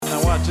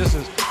Barnes,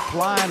 this is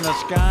flying the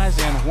skies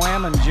and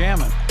whamming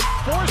jamming.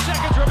 4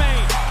 seconds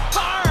remain.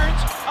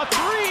 Barnes, a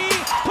three,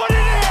 put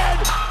it in!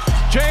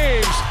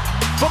 James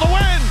for the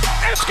win.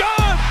 It's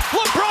gone.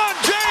 LeBron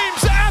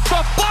James at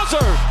the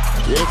buzzer.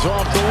 It's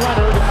off to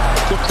Leonard,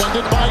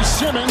 defended by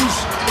Simmons.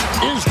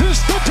 Is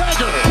this the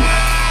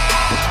dagger?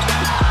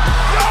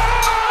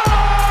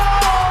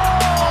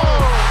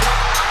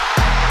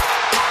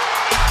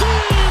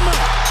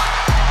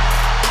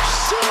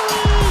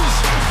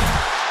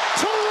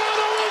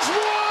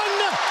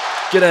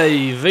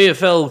 G'day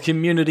VFL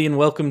community and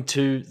welcome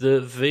to the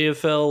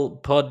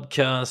VFL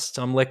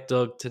podcast. I'm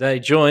Lekdog today,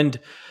 joined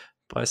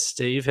by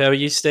Steve. How are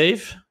you,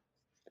 Steve?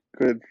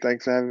 Good,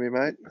 thanks for having me,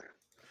 mate.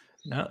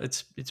 No,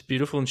 it's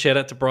beautiful, and shout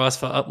out to Bryce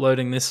for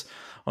uploading this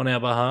on our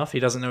behalf. He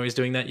doesn't know he's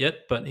doing that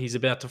yet, but he's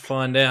about to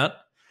find out.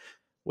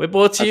 We're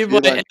brought to you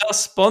by our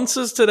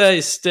sponsors today,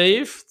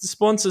 Steve. The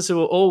sponsors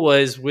who are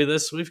always with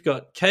us. We've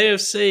got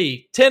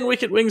KFC, 10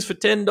 wicket wings for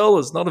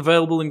 $10, not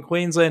available in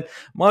Queensland.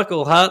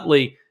 Michael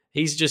Hartley.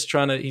 He's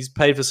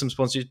paid for some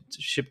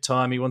sponsorship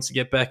time. He wants to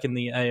get back in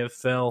the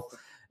AFL.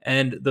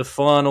 And the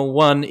final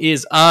one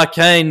is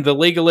Arcane, the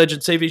League of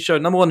Legends TV show,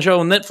 number one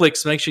show on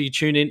Netflix. Make sure you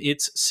tune in.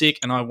 It's sick,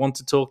 and I want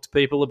to talk to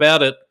people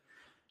about it.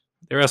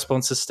 They're our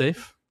sponsors,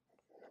 Steve.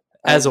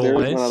 As always.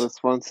 There is one other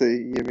sponsor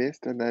you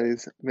missed, and that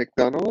is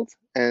McDonald's.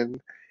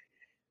 And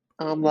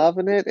I'm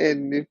loving it.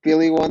 And if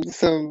Billy wants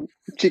some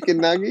chicken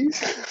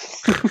nuggies...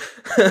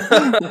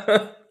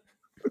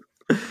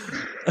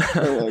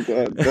 Oh, my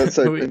God. That's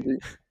so cringy.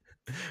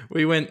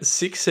 We went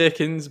 6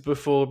 seconds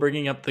before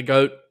bringing up the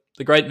GOAT,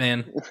 the great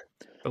man.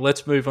 But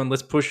let's move on.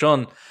 Let's push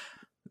on.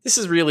 This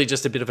is really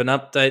just a bit of an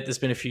update. There's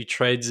been a few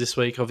trades this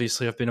week.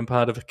 Obviously, I've been a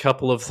part of a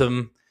couple of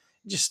them.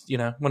 Just,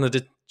 wanted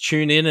to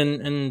tune in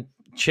and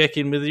check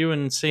in with you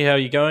and see how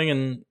you're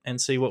going and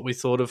see what we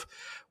thought of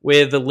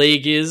where the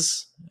league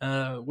is.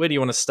 Where do you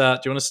want to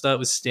start? Do you want to start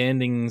with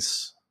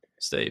standings,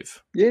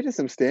 Steve? Yeah, just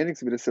some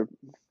standings, a bit of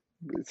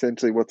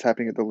essentially what's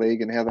happening at the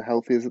league and how the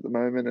health is at the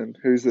moment and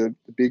who's the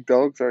big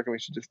dogs. I reckon we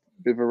should just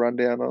bit of a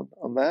rundown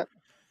on that.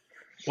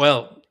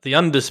 Well, the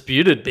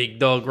undisputed big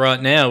dog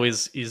right now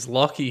is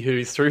Lockie,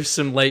 who through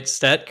some late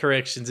stat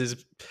corrections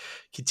is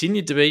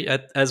continued to be,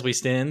 as we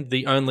stand,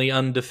 the only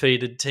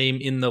undefeated team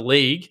in the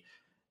league.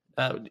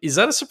 Is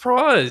that a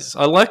surprise?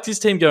 I liked his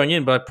team going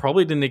in, but I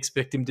probably didn't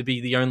expect him to be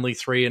the only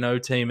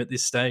 3-0 team at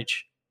this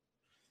stage.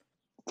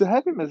 To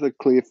have him as a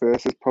clear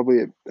first is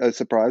probably a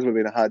surprise. Would have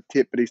been a hard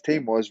tip, but his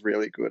team was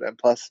really good. And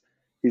plus,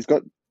 he's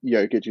got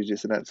Jokic, who's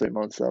just an absolute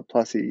monster.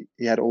 Plus, he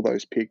had all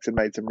those picks and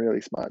made some really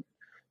smart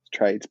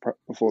trades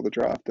before the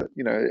draft. That,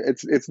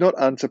 it's not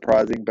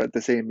unsurprising, but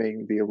to see him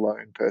being the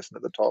lone person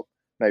at the top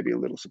may be a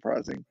little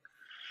surprising.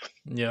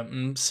 Yeah,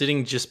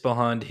 sitting just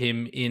behind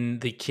him in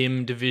the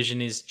Kim division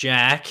is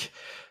Jack,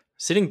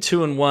 sitting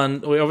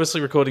 2-1. We're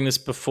obviously recording this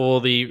before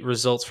the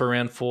results for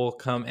round 4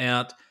 come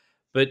out,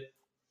 but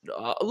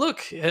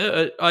look,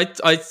 I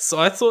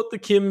thought the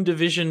Kim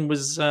division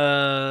was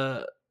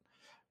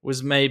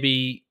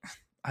maybe,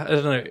 I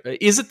don't know.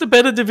 Is it the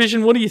better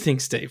division? What do you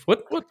think, Steve?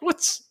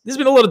 What's? There's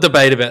been a lot of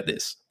debate about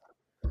this.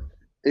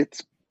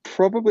 It's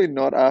probably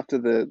not after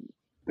the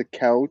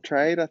Cal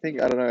trade. I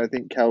think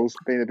Cal's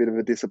been a bit of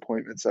a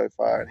disappointment so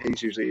far, and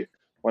he's usually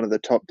one of the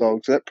top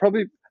dogs. So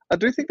I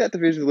do think that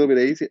division is a little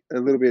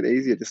bit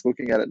easier just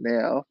looking at it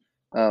now.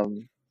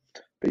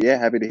 But yeah,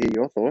 happy to hear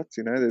your thoughts.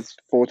 There's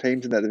 4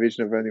 teams in that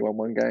division have only won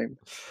one game.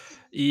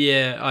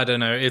 Yeah, I don't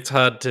know. It's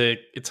hard to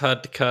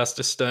cast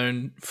a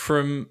stone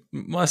from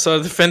my side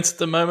of the fence at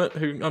the moment.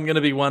 I'm going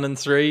to be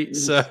 1-3,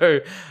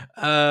 so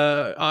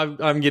I'm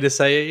going to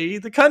say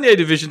the Kanye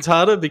division's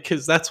harder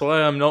because that's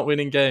why I'm not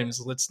winning games.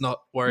 Let's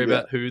not worry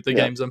about who the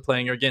games I'm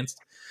playing are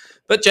against.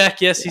 But Jack,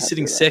 yes, he's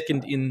sitting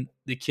second in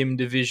the Kim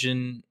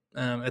division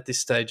at this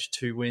stage.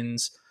 2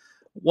 wins,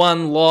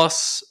 1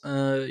 loss.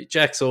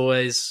 Jack's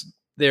always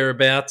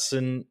thereabouts,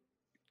 and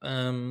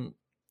I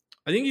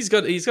think he's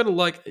got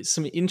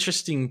some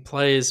interesting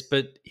players,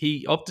 but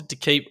he opted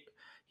to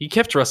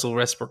kept Russell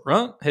Westbrook,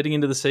 right, heading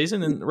into the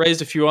season, and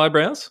raised a few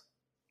eyebrows.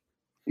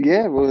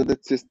 Yeah, well,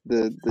 that's just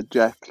the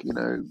Jack,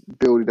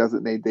 build. He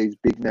doesn't need these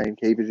big name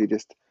keepers. He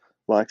just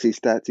likes his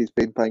stats. He's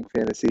been playing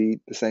fantasy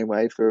the same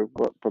way for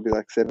probably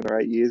like 7 or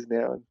 8 years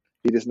now, and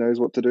he just knows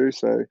what to do.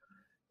 So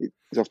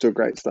he's off to a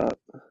great start.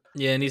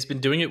 Yeah, and he's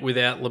been doing it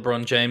without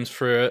LeBron James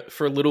for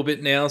a little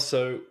bit now,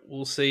 so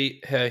we'll see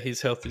how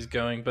his health is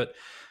going. But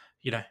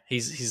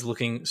he's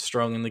looking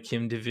strong in the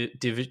Kim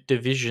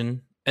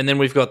division, and then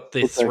we've got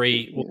we've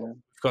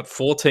got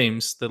 4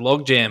 teams. The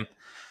logjam.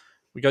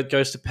 We got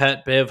Ghost of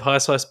Pat, Bev, High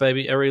Slice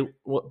Baby,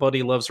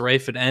 Everybody Loves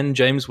Rayford, and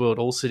James World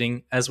all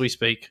sitting as we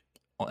speak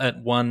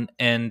at 1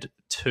 and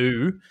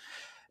 2.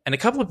 And a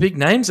couple of big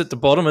names at the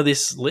bottom of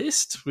this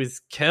list with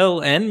Kel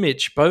and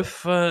Mitch,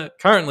 both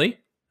currently,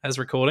 as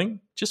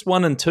recording, just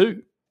 1 and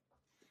 2.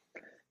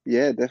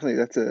 Yeah, definitely.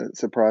 That's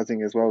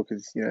surprising as well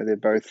because, they're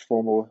both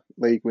former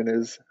league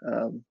winners.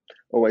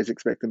 Always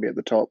expect them to be at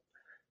the top.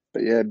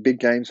 But yeah, big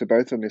games for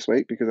both of them this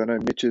week because I know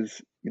Mitch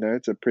is,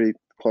 it's a pretty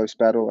close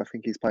battle. I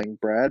think he's playing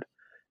Brad.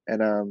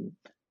 And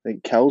I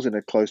think Cal's in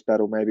a close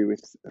battle maybe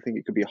with, I think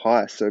it could be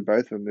Heiss. So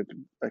both of them,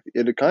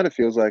 it kind of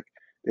feels like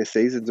their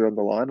seasons are on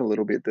the line a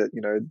little bit. That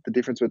the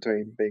difference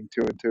between being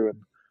 2-2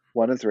 and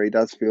 1-3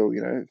 does feel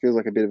it feels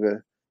like a bit of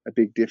a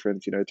big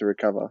difference to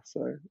recover.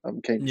 So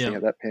I'm keen to see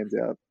how that pans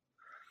out.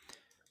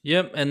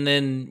 Yep, and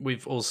then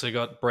we've also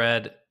got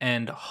Brad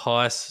and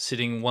Heiss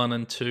sitting 1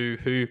 and 2,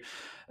 who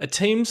are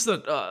teams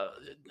that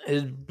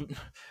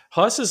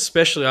Heiss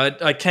especially.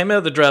 I came out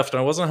of the draft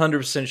and I wasn't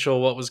 100% sure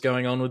what was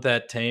going on with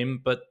that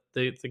team, but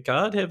the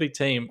guard heavy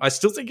team, I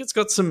still think it's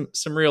got some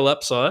real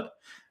upside.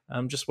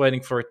 I'm just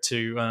waiting for it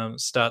to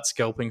start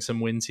scalping some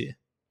wins here.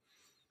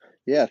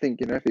 Yeah, I think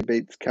if he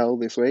beats Cal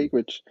this week,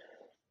 which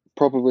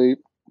probably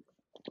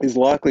is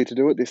likely to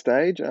do at this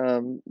stage,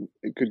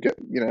 it could get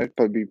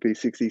probably be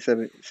 60 or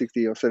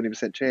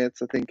 70%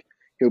 chance. I think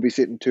he'll be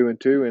sitting 2 and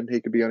 2, and he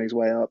could be on his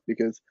way up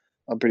because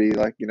I'm pretty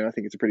I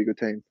think it's a pretty good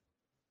team.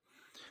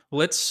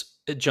 Let's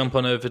jump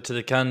on over to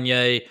the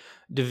Kanye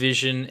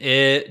division.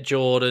 Air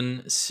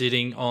Jordan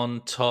sitting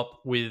on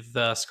top with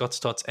Scott's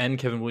Tots and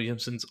Kevin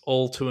Williamson's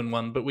all 2 and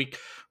 1. But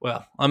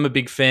I'm a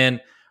big fan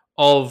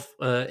of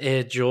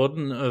Air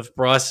Jordan, of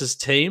Bryce's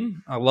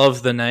team. I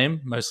love the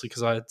name, mostly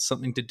because I had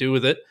something to do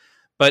with it.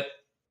 But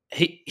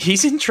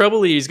he's in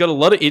trouble here. He's got a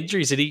lot of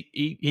injuries, and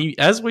he,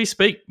 as we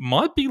speak,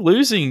 might be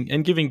losing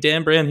and giving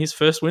Dan Brown his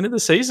first win of the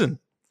season.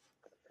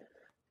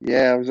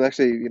 Yeah, I was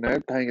actually,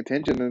 paying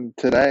attention, and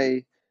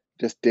today,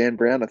 just Dan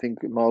Brown, I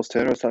think Miles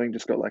Turner or something,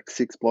 just got like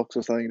 6 blocks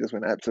or something, just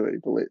went absolutely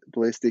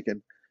ballistic,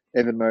 and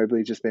Evan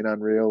Mobley's just been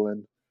unreal,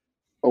 and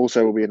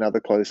also will be another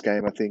close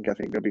game, I think. I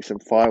think there'll be some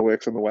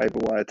fireworks on the waiver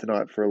wire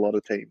tonight for a lot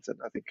of teams, and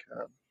I think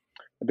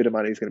a bit of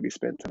money is going to be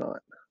spent tonight.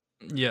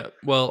 Yeah,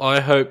 well, I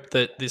hope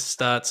that this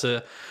starts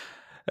a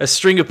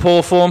string of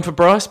poor form for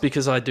Bryce,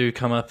 because I do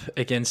come up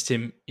against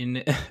him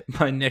in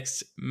my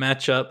next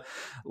matchup.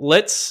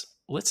 Let's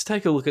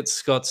take a look at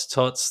Scott's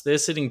Tots. They're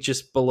sitting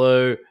just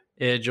below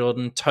Air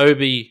Jordan.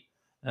 Toby,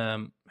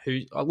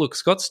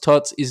 Scott's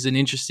Tots is an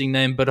interesting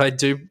name, but I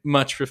do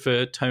much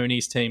prefer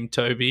Tony's team,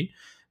 Toby,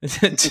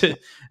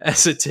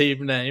 as a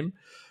team name.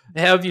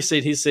 How have you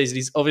seen his season?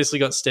 He's obviously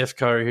got Steph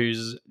Curry,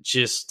 who's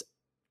just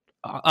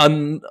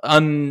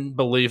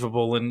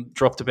unbelievable and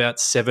dropped about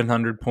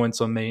 700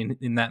 points on me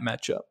in that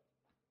matchup.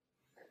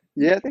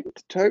 Yeah, I think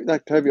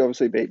Toby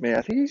obviously beat me.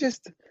 I think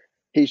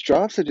his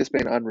drafts have just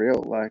been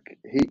unreal. Like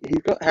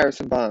he's got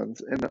Harrison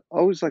Barnes, and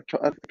I was like,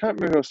 I can't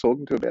remember who I was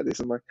talking to about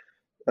this. I'm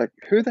like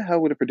who the hell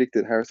would have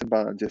predicted Harrison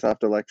Barnes just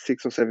after like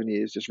 6 or 7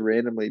 years just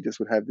randomly just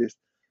would have this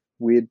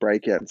weird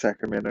breakout in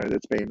Sacramento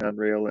that's been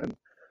unreal. And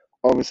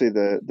obviously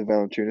the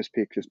Valanciunas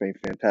pick has been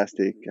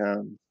fantastic.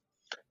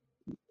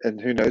 And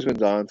who knows when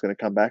Zion's going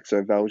to come back?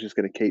 So Val's just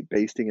going to keep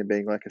beasting and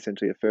being like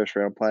essentially a first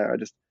round player.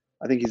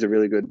 I think he's a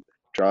really good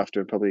drafter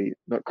and probably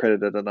not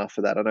credited enough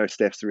for that. I know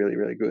Steph's really,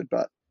 really good,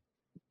 but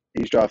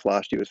his draft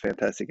last year was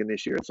fantastic, and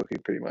this year it's looking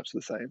pretty much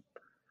the same.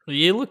 Well,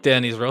 you look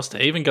down his roster,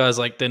 even guys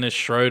like Dennis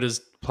Schroeder's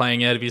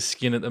playing out of his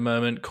skin at the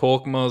moment.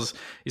 Korkmaz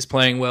is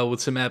playing well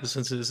with some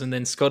absences, and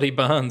then Scotty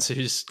Barnes,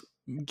 who's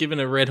given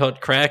a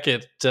red-hot crack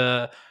at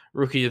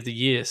Rookie of the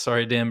Year.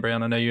 Sorry, Dan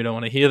Brown, I know you don't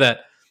want to hear that.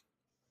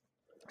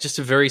 Just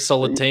a very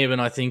solid team,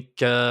 and I think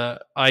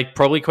I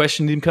probably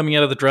questioned him coming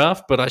out of the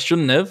draft, but I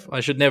shouldn't have. I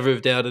should never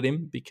have doubted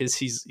him because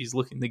he's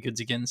looking the goods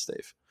again,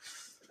 Steve.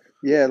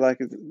 Yeah,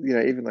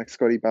 even like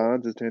Scotty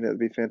Barnes has turned out to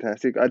be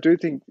fantastic. I do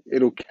think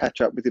it'll catch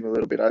up with him a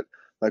little bit.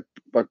 Like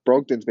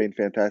Brogdon's been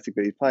fantastic,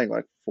 but he's playing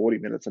like 40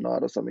 minutes a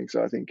night or something,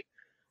 so I think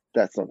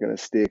that's not going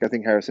to stick. I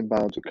think Harrison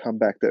Barnes will come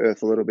back to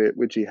earth a little bit,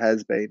 which he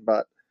has been,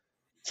 but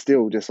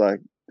still just like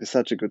it's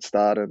such a good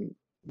start, and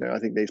I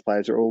think these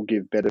players are all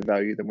give better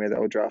value than where they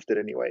were drafted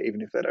anyway,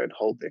 even if they don't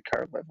hold their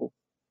current level.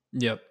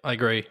 Yep, I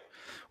agree.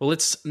 Well,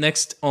 let's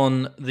next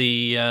on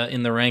the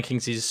in the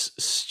rankings is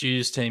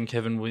Stu's team,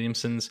 Kevin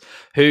Williamson's,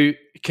 who,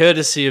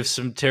 courtesy of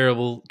some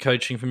terrible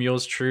coaching from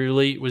yours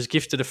truly, was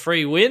gifted a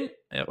free win.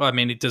 I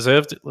mean, he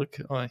deserved it. Look,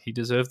 he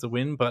deserved the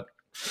win, but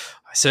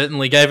I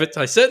certainly gave it.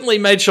 I certainly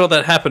made sure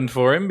that happened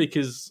for him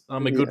because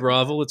I'm a good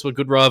rival. It's what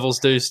good rivals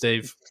do,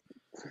 Steve.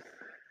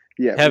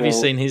 Yeah. Have you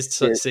seen his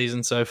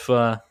season so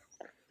far?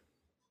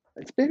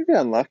 It's been a bit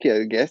unlucky,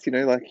 I guess.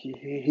 Like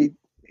he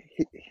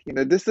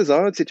this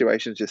Zion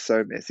situation is just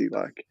so messy.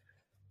 Like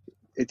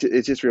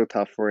it's just real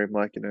tough for him.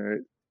 Like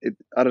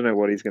I don't know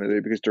what he's going to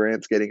do because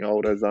Durant's getting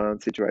older.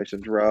 Zion's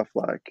situation's rough.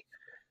 Like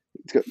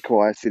he's got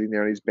Kawhi sitting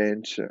there on his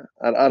bench.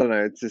 I don't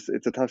know. It's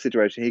a tough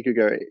situation. He could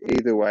go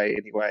either way,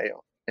 anyway,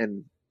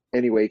 and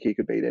any week he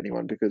could beat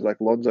anyone because like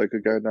Lonzo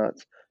could go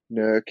nuts.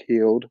 Nurk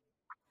healed.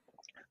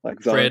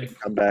 Like Zion can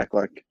come back.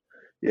 Like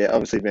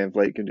obviously Van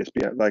Vliet can just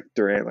be like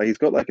Durant. Like he's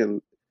got like a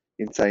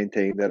insane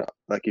team that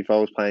like if I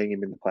was playing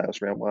him in the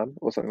playoffs round 1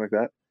 or something like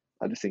that,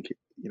 I just think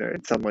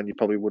it's someone you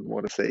probably wouldn't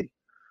want to see.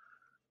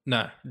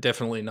 No,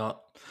 definitely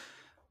not.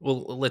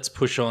 Well, let's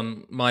push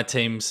on. My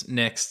team's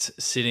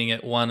next, sitting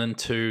at 1 and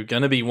 2,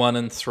 going to be 1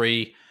 and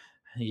 3.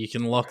 You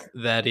can lock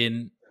that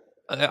in.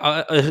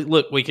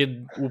 Look,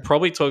 we'll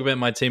probably talk about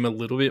my team a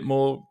little bit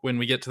more when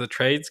we get to the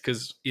trades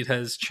because it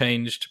has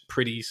changed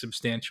pretty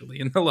substantially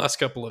in the last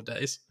couple of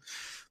days.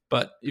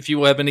 But if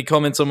you have any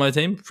comments on my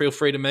team, feel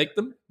free to make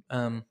them.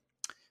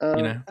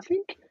 I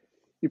think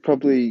you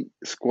probably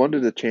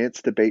squandered a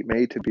chance to beat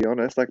me, to be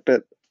honest.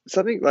 But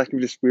something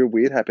just real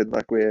weird happened,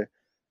 where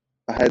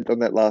I had on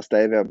that last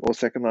day of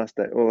second last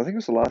day, I think it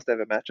was the last day of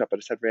a matchup. I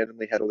just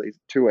randomly had all these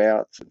 2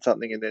 outs and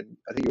something, and then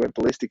I think you went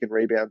ballistic in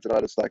rebounds, and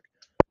I just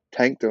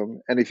tanked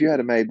them. And if you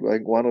had made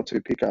 1 or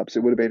 2 pickups,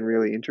 it would have been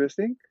really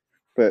interesting.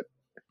 But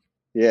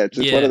yeah, it's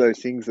just one of those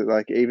things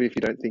that even if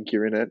you don't think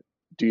you're in it,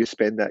 do you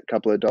spend that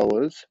couple of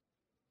dollars?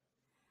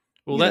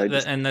 Well,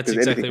 that's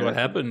exactly what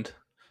happened.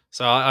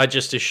 So I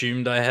just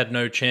assumed I had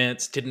no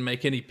chance, didn't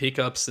make any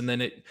pickups, and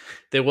then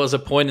there was a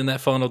point in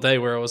that final day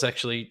where I was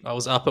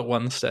up at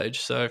one stage.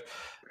 So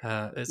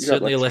it's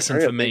certainly a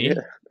lesson for me.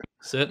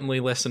 Certainly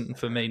a lesson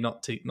for me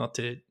not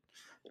to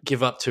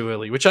give up too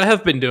early, which I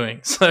have been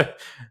doing. So,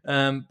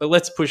 but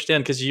let's push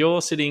down because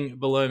you're sitting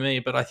below me,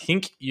 but I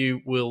think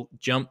you will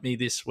jump me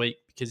this week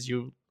because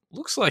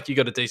looks like you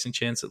got a decent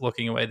chance at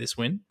locking away this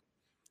win.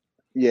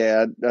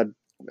 Yeah, I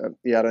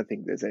don't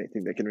think there's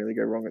anything that can really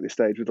go wrong at this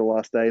stage with the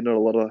last day. Not a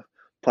lot of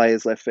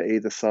players left for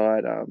either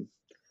side.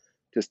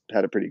 Just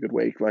had a pretty good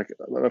week.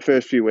 The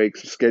first few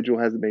weeks, the schedule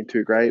hasn't been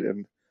too great,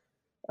 and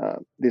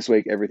this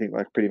week everything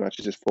pretty much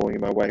is just falling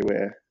in my way.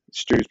 Where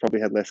Stu's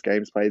probably had less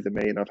games played than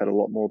me, and I've had a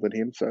lot more than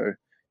him. So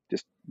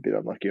just a bit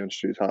unlucky on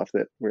Stu's half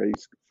that where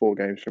he's 4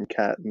 games from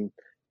Cat and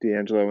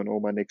D'Angelo and all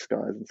my Knicks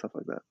guys and stuff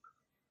like that.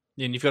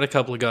 Yeah, and you've got a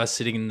couple of guys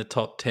sitting in the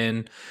top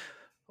 10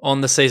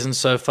 on the season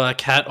so far.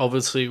 Cat,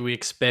 obviously, we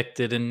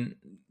expected, and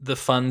the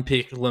fun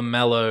pick,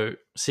 LaMelo,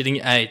 sitting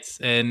 8th,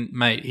 and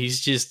mate, he's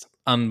just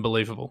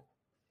unbelievable.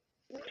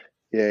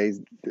 Yeah,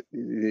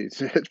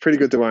 it's pretty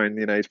good to own.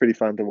 He's pretty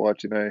fun to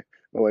watch.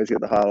 Always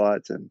get the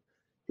highlights, and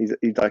he's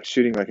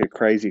shooting a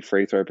crazy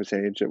free throw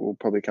percentage that will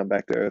probably come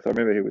back to earth. I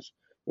remember it was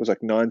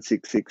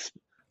 9.66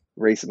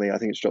 recently. I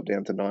think it's dropped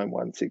down to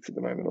 9.16 at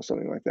the moment or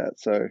something like that.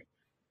 So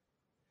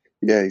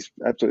yeah, he's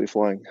absolutely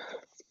flying.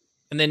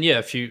 And then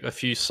a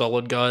few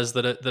solid guys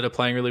that are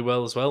playing really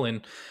well as well.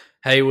 In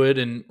Hayward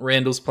and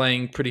Randall's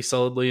playing pretty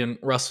solidly, and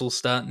Russell's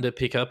starting to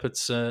pick up.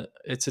 It's a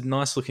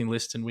nice looking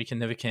list, and we can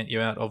never count you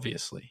out,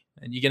 obviously.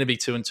 And you're going to be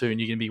 2-2, and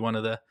you're going to be one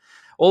of the.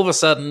 All of a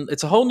sudden,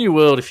 it's a whole new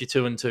world if you're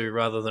 2-2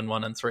 rather than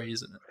 1-3,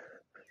 isn't it?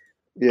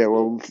 Yeah,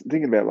 well,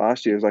 thinking about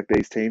last year, it was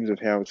these teams of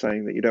how I was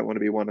saying that you don't want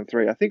to be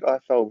 1-3. I think I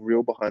fell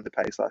real behind the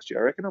pace last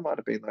year. I reckon I might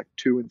have been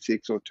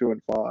 2-6 or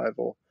 2-5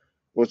 or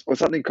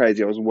something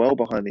crazy. I was well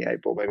behind the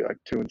 8 ball, maybe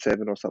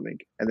 2-7 or something.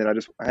 And then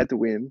I had to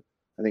win,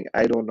 I think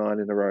 8 or 9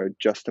 in a row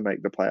just to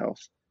make the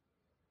playoffs.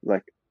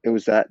 It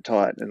was that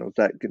tight and it was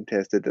that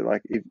contested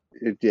that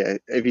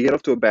if you get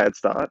off to a bad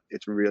start,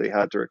 it's really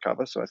hard to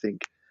recover. So I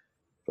think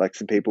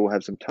some people will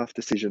have some tough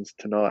decisions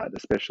tonight,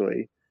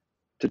 especially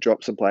to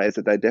drop some players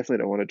that they definitely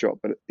don't want to drop,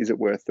 but is it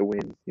worth the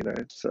win?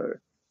 So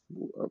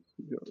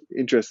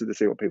interested to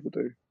see what people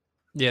do.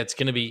 Yeah, it's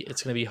gonna be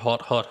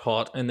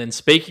hot. And then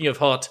speaking of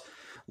hot,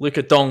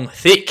 Luka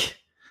Doncic,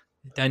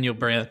 Daniel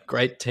Brown,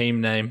 great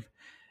team name.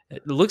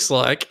 It looks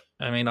like,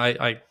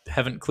 I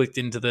haven't clicked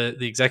into the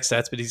exact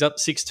stats, but he's up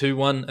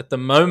 6-2-1 at the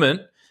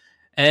moment.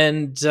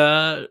 And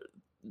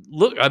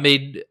look,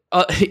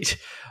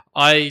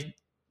 I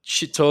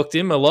shit talked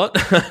him a lot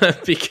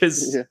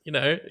because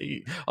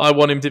I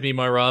want him to be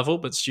my rival,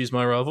 but Stu's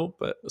my rival.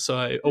 So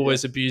I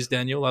always abuse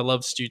Daniel. I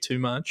love Stu too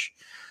much.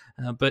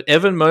 But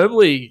Evan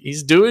Mobley,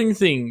 he's doing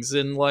things,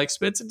 and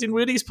Spencer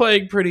Dinwiddie's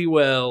playing pretty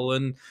well,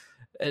 and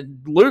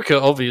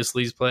Luka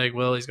obviously is playing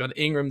well. He's got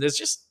Ingram. There's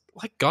just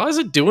guys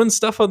are doing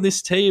stuff on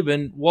this team,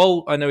 and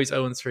while I know he's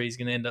 0-3, he's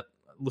going to end up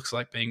looks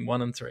like being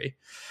 1-3.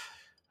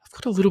 I've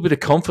got a little bit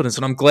of confidence,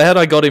 and I'm glad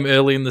I got him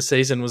early in the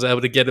season, was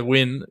able to get a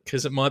win,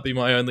 because it might be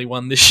my only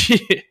one this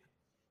year.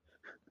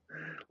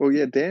 Well,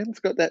 yeah, Dan's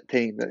got that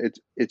team that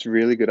it's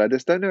really good. I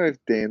just don't know if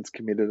Dan's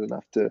committed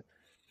enough to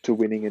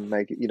winning and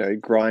make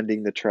it,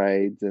 grinding the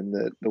trades and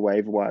the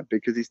waiver wire,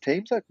 because his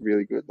team's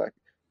really good.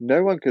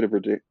 No one could have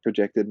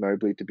projected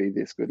Mobley to be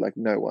this good.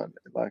 No one.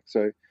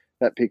 So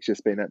that pick's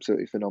just been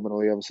absolutely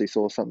phenomenal. He obviously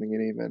saw something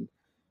in him, and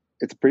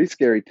it's a pretty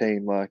scary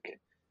team.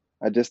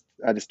 I just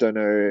don't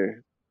know.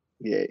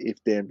 Yeah,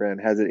 if Dan Brown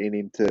has it in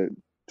him to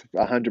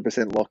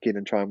 100% lock in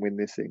and try and win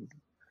this thing.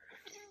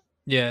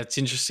 Yeah, it's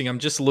interesting. I'm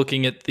just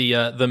looking at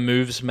the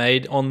moves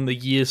made on the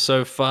year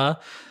so far.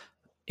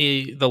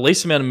 The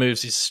least amount of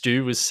moves is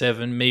Stu with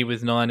 7, me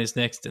with 9 is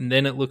next, and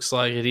then it looks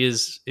like it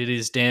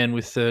is Dan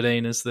with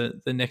 13 as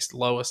the next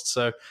lowest.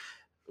 So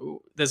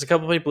there's a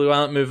couple of people who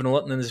aren't moving a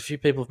lot, and then there's a few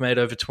people who've made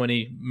over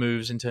 20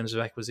 moves in terms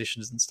of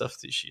acquisitions and stuff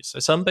this year. So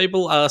some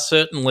people are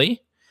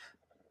certainly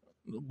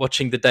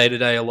watching the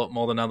day-to-day a lot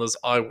more than others,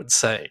 I would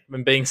say.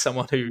 And being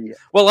someone who,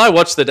 I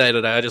watch the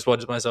day-to-day, I just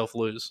watch myself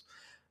lose.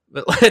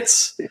 But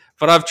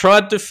I've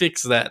tried to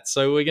fix that.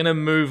 So we're going to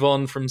move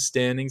on from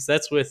standings.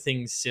 That's where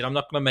things sit. I'm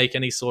not going to make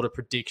any sort of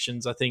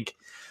predictions. I think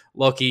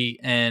Lockie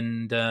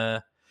and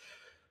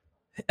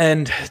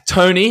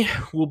Tony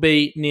will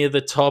be near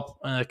the top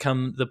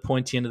come the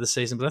pointy end of the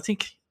season. But I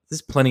think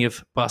there's plenty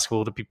of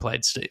basketball to be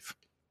played, Steve.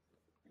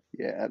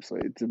 Yeah,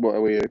 absolutely.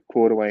 We're a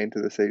quarter way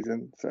into the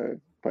season, so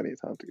plenty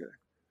of time to go.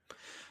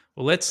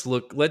 Well,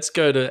 let's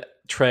go to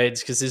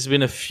trades because there's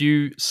been a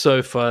few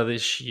so far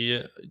this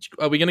year.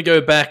 Are we going to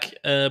go back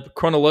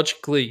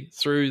chronologically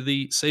through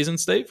the season,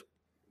 Steve?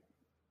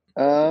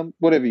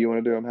 Whatever you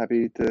want to do, I'm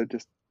happy to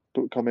just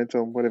put comments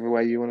on whatever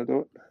way you want to do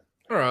it.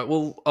 All right,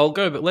 well, I'll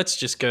go, but let's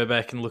just go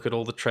back and look at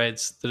all the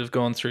trades that have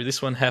gone through.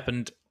 This one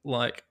happened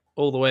like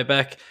all the way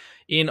back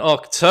in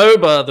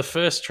October. The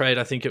first trade,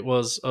 I think it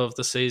was, of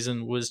the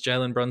season was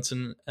Jalen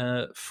Brunson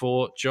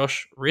for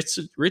Josh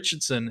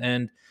Richardson.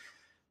 And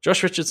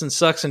Josh Richardson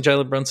sucks and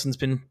Jalen Brunson's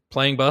been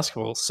playing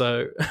basketball.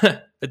 So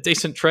a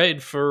decent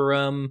trade for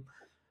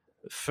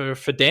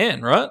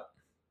Dan, right?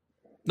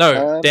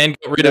 No, Dan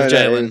got rid of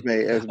Jalen.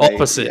 It was me,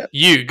 Opposite. yeah.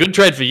 You. Good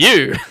trade for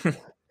you.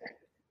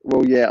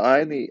 Well, yeah,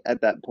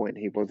 at that point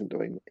he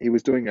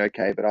was doing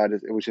okay, but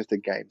it was just a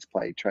games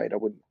played trade.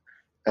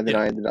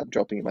 I ended up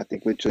dropping him, I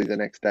think, literally the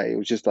next day. It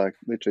was just like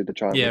literally to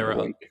try and win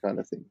the week kind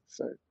of thing.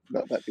 So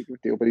not that big of a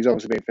deal, but he's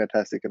obviously been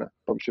fantastic and I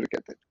probably should have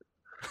kept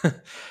it.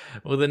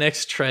 Well, the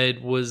next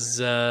trade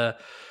was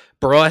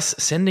Bryce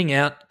sending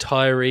out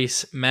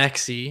Tyrese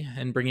Maxey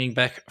and bringing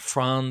back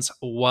Franz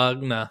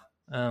Wagner,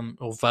 An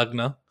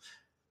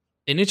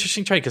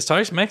interesting trade because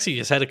Tyrese Maxey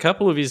has had a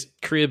couple of his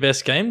career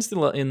best games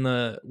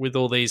with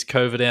all these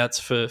COVID outs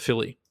for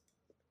Philly.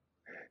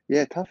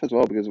 Yeah, tough as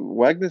well because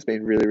Wagner's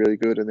been really, really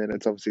good, and then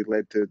it's obviously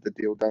led to the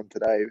deal done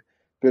today.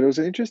 But it was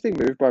an interesting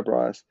move by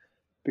Bryce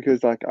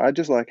because, like, I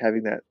just like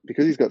having that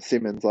because he's got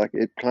Simmons. Like,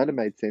 it kind of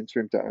made sense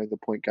for him to own the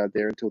point guard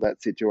there until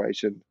that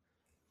situation,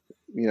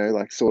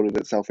 like sorted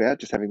itself out.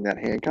 Just having that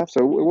handcuff, so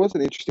it was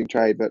an interesting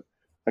trade, but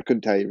I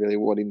couldn't tell you really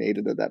what he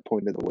needed at that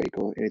point of the week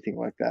or anything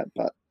like that.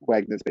 But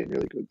Wagner's been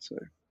really good, so.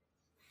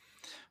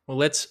 Well,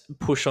 let's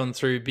push on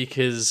through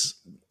because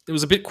it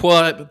was a bit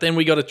quiet, but then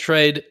we got a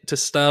trade to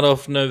start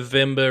off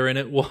November, and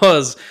it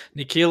was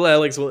Nickeil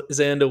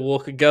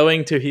Alexander-Walker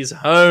going to his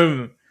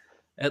home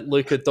at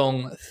Luka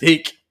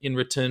Doncic in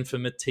return for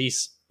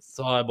Matisse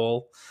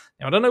Thybulle.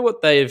 Now, I don't know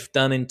what they've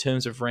done in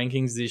terms of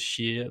rankings this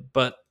year,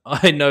 but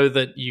I know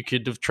that you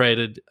could have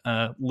traded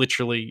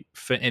literally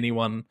for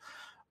anyone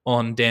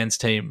on Dan's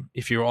team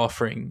if you're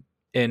offering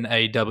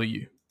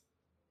NAW.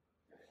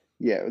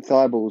 Yeah,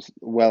 Thybulle's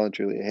well and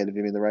truly ahead of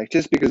him in the ranks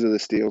just because of the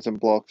steals and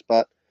blocks,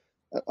 but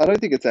I don't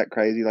think it's that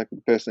crazy. Like,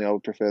 personally, I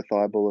would prefer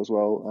Thybulle as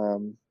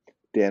well.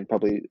 Dan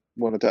probably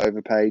wanted to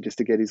overpay just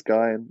to get his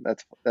guy, and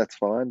that's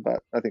fine,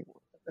 but I think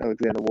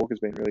Alexander Walker's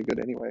been really good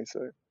anyway,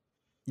 so.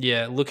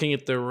 Yeah, looking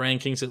at the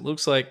rankings, it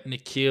looks like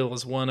Nickeil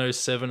was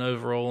 107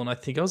 overall, and I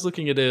think I was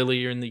looking at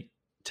earlier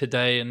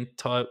today, and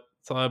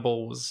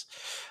Thybulle was,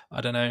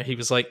 I don't know, he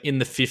was like in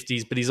the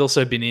 50s, but he's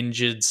also been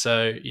injured,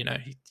 so, he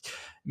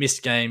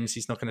missed games.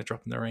 He's not going to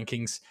drop in the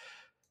rankings.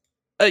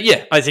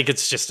 Yeah, I think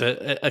it's just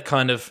a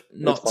kind of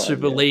not fine,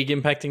 super league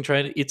impacting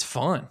trade. It's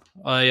fine.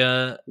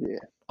 I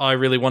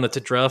really wanted to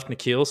draft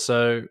Nickeil,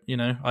 so,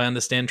 I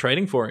understand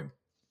trading for him.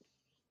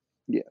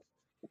 Yeah.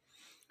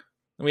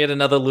 And we had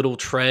another little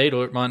trade,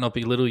 or it might not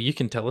be little, you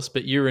can tell us,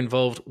 but you were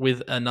involved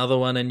with another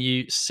one and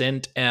you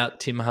sent out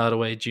Tim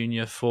Hardaway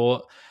Jr.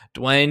 for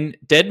Dwayne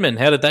Dedman.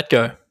 How did that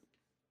go?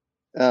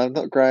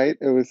 Not great.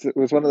 It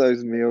was one of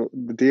those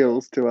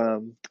deals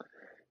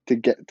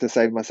to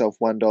save myself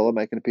 $1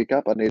 making a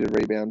pickup. I needed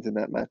rebounds in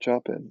that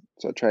matchup, and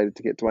so I traded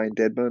to get Dwayne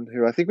Dedman,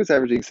 who I think was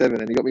averaging 7,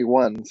 and he got me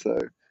 1. So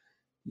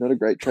not a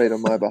great trade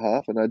on my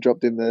behalf, and I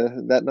dropped him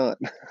that night.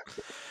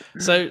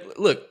 So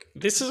look,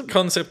 this is a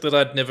concept that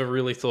I'd never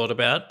really thought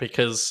about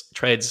because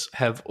trades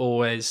have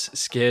always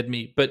scared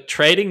me. But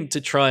trading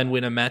to try and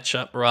win a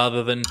matchup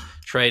rather than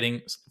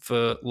trading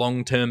for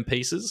long-term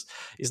pieces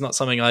is not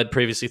something I'd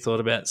previously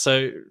thought about.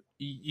 So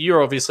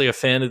you're obviously a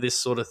fan of this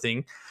sort of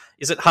thing.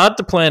 Is it hard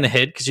to plan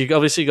ahead? Because you've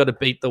obviously got to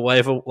beat the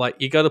waiver. Like,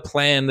 you got to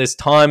plan. There's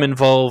time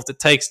involved. It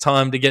takes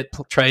time to get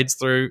trades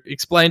through.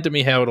 Explain to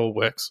me how it all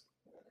works.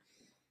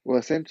 Well,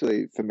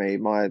 essentially, for me,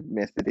 my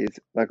method is,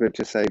 like, let's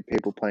just say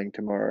people playing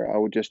tomorrow. I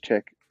will just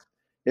check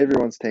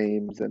everyone's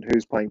teams and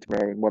who's playing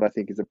tomorrow and what I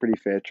think is a pretty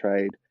fair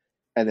trade.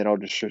 And then I'll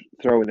just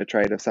throw in a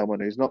trade of someone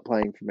who's not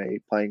playing for me,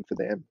 playing for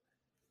them.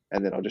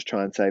 And then I'll just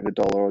try and save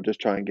 $1 or just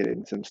try and get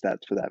in some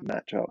stats for that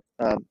matchup.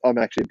 I'm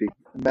actually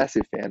a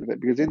massive fan of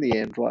it because in the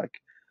end, like,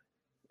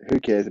 who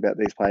cares about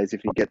these players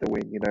if you get the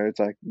win? It's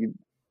like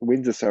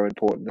wins are so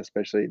important,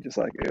 especially just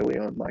like early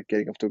on, like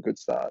getting off to a good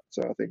start.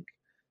 So I think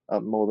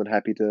I'm more than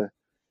happy to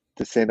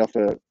send off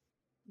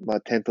my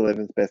 10th,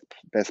 11th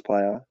best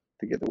player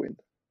to get the win.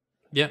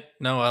 Yeah,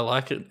 no, I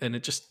like it, and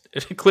it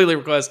clearly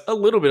requires a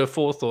little bit of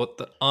forethought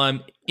that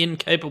I'm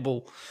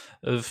incapable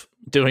of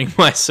doing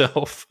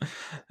myself.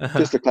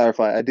 Just to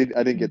clarify, I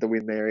didn't get the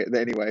win there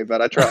anyway,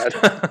 but I tried.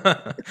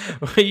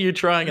 Well, you're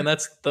trying, and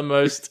that's the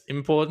most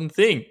important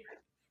thing.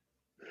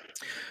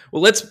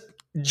 Well, let's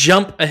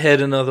jump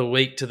ahead another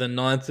week to the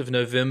 9th of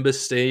November,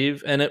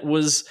 Steve, and it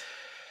was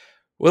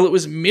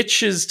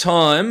Mitch's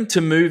time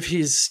to move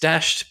his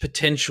stashed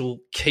potential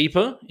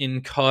keeper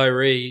in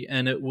Kyrie,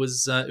 and it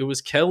was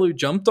Kel who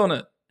jumped on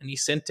it, and he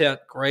sent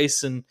out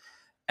Grayson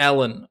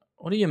Allen.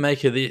 What do you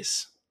make of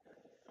this?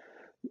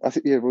 I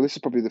think, this is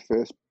probably the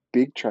first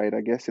big trade,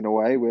 I guess, in a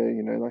way, where,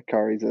 like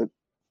Kyrie's a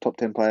top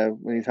 10 player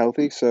when he's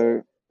healthy.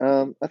 So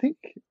I think,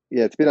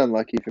 yeah, it's a bit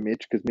unlucky for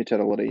Mitch because Mitch had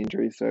a lot of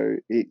injuries. So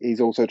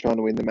he's also trying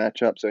to win the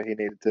matchup. So he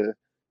needed to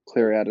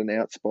clear out an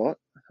out spot.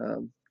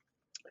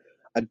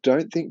 I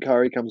don't think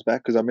Curry comes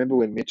back because I remember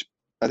when Mitch,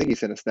 I think he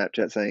sent a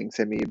Snapchat saying,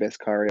 send me your best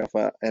Curry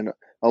offer. And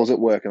I was at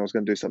work and I was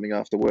going to do something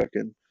after work.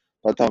 And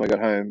by the time I got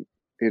home,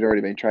 he'd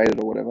already been traded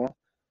or whatever.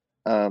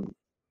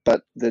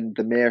 But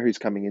the mayor who's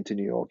coming into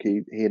New York,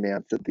 he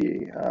announced that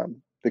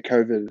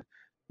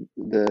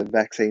the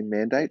vaccine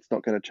mandate's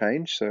not going to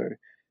change. So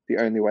the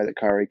only way that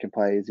Curry can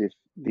play is if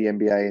the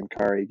NBA and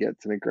Curry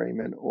gets an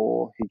agreement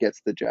or he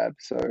gets the jab.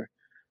 So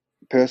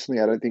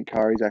personally, I don't think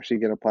Curry's actually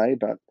going to play,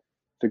 but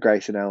for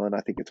Grayson Allen,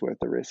 I think it's worth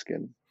the risk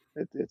and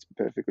it's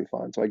perfectly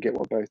fine. So I get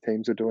what both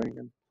teams are doing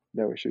and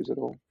no issues at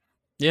all.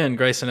 Yeah, and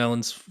Grayson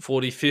Allen's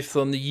 45th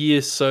on the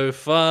year so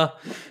far.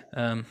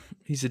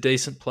 He's a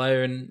decent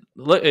player. And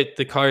look,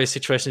 the Kyrie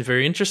situation is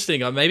very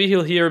interesting. Maybe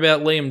he'll hear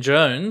about Liam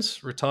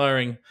Jones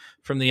retiring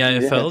from the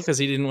AFL because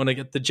he didn't want to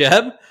get the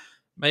jab.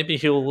 Maybe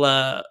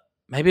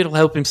maybe it'll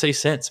help him see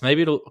sense.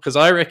 Maybe because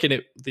I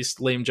reckon this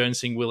Liam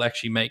Jones thing will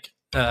actually make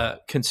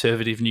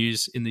conservative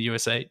news in the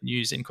USA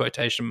news in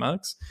quotation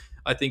marks.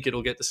 I think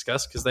it'll get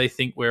discussed because they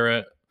think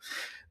we're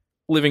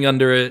living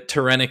under a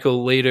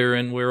tyrannical leader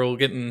and we're all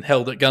getting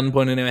held at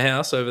gunpoint in our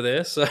house over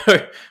there. So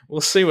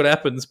we'll see what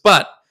happens.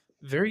 But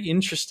very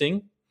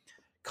interesting.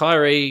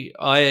 Kyrie,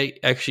 I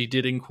actually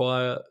did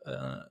inquire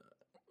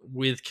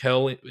with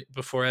Kel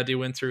before our deal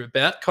went through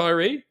about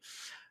Kyrie,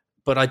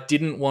 but I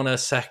didn't want to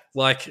sack,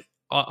 like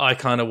I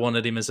kind of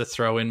wanted him as a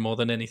throw-in more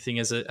than anything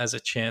as a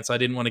chance. I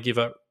didn't want to give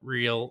up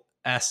real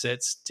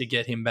assets to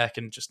get him back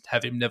and just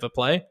have him never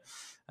play,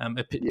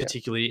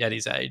 particularly at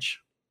his age.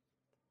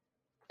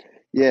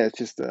 Yeah, it's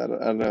just, I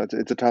don't know,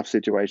 it's a tough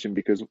situation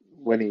because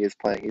when he is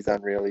playing, he's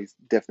unreal. He's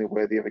definitely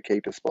worthy of a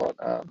keeper spot.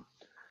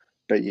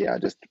 But yeah,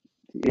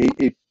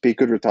 he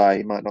could retire.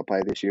 He might not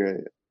play this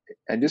year.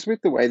 And just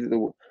with the way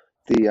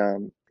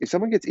that if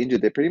someone gets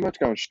injured, they're pretty much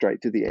going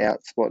straight to the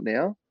out spot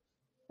now.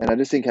 And I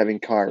just think having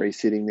Kyrie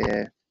sitting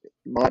there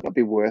might not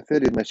be worth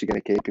it unless you're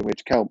going to keep him,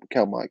 which Cal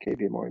might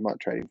keep him or he might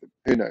trade him for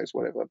who knows,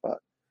 whatever. But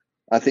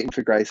I think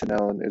for Grayson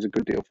Allen, it's a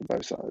good deal for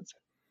both sides.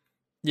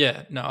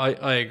 Yeah, no,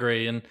 I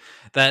agree, and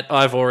that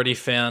I've already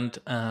found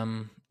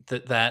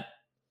that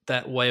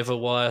waiver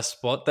wire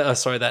spot,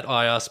 that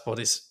IR spot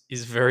is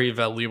very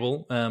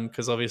valuable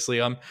because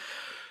obviously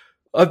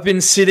I've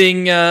been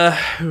sitting. Who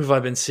have I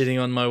been sitting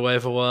on my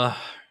waiver wire?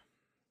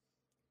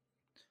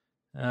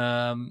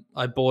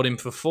 I bought him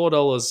for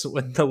 $4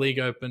 when the league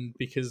opened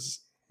because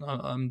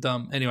I'm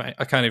dumb. Anyway,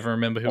 I can't even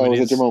remember who it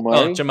is. Jamal Murray?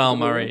 Oh, Jamal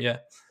Murray. Yeah.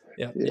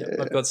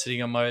 I've got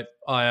sitting on my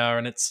IR,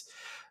 and it's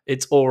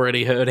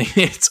already hurting.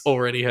 It's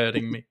already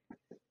hurting me.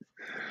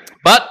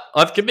 But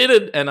I've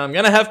committed, and I'm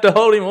going to have to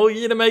hold him all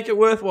year to make it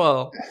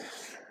worthwhile.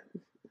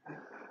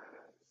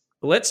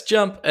 Let's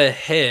jump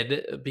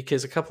ahead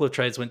because a couple of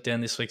trades went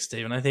down this week,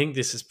 Stephen. I think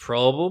this is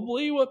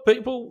probably what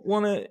people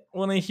want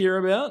to hear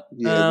about.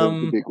 Yeah,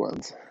 the big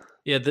ones.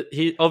 Yeah,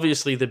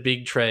 obviously the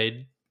big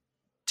trade,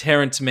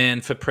 Terrence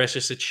Mann for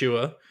Precious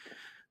Achiuwa.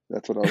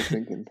 That's what I was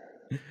thinking.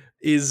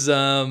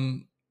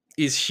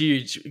 Is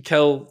huge.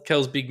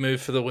 Kel's big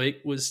move for the week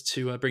was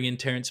to bring in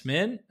Terrence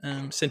Mann,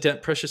 sent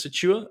out Precious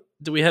Achiuwa.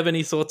 Do we have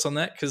any thoughts on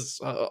that?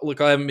 Because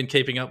look, I haven't been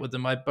keeping up with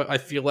them. I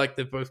feel like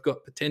they've both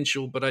got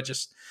potential, but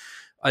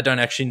I don't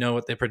actually know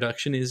what their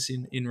production is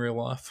in real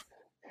life.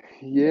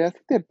 Yeah, I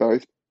think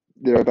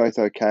they're both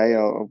okay.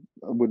 I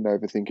wouldn't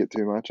overthink it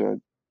too much.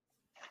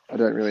 I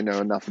don't really know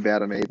enough about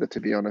them either, to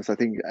be honest. I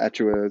think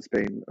Achiuwa has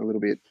been a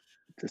little bit,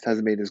 just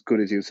hasn't been as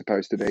good as he was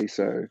supposed to be.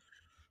 So,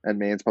 and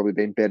Mann's probably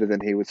been better than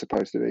he was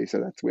supposed to be.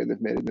 So that's where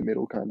they've met in the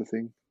middle kind of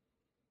thing.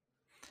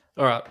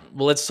 All right.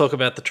 Well, let's talk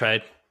about the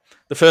trade.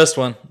 The first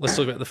one. Let's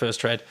talk about the first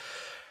trade.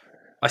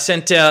 I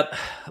sent out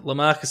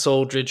LaMarcus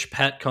Aldridge,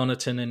 Pat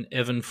Connaughton, and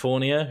Evan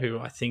Fournier, who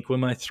I think were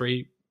my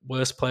three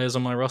worst players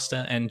on my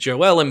roster, and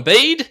Joel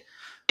Embiid,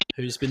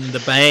 who's been the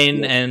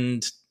bane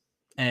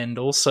and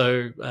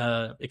also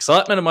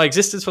excitement of my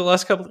existence for the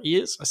last couple of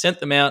years. I sent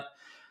them out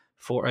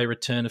for a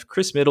return of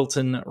Chris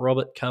Middleton,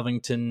 Robert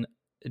Covington,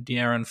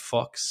 De'Aaron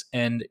Fox,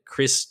 and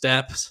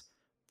Kristaps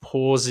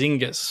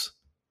Porzingis.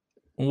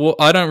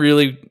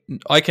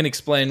 I can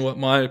explain what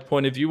my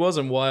point of view was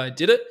and why I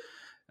did it,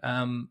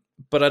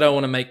 but I don't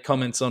want to make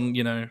comments on,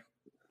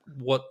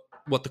 what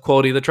the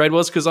quality of the trade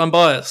was because I'm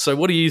biased. So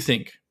what do you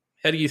think?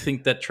 How do you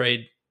think that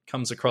trade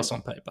comes across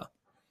on paper?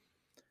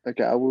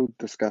 Okay, I will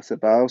discuss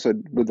it, but I also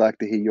would like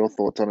to hear your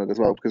thoughts on it as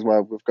well because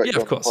we've got you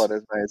on the pod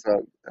as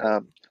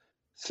well.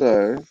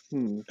 So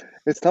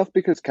it's tough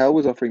because Cal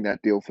was offering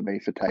that deal for me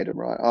for Tatum,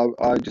 right?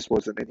 I just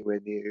wasn't anywhere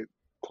near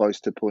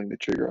close to pulling the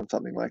trigger on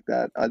something like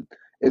that.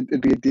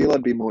 It'd be a deal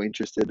I'd be more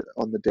interested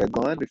on the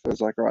deadline if I was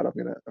like, all right,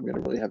 I'm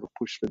gonna really have a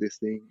push for this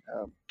thing,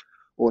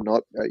 or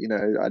not. I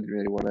didn't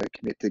really want to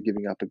commit to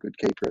giving up a good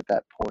keeper at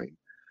that point.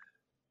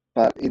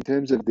 But in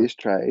terms of this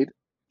trade,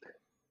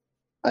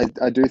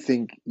 I do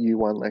think you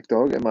won,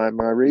 Lekdog, and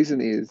my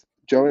reason is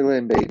Joel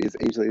Embiid is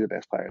easily the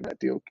best player in that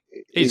deal.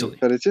 Easily.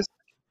 But it's just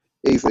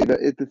easily. But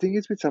the thing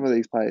is with some of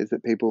these players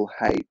that people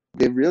hate,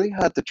 they're really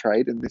hard to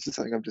trade, and this is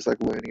something I'm just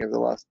like learning over the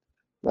last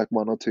like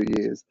 1 or 2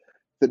 years,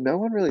 that no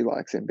one really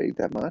likes Embiid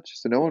that much.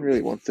 So no one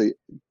really wants to,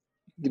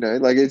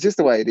 like it's just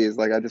the way it is.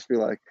 Like I just feel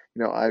like,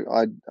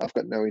 I've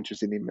got no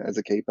interest in him as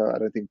a keeper. I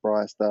don't think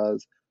Bryce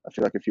does. I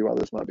feel like a few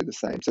others might be the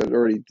same. So it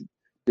already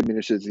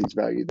diminishes his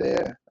value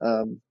there.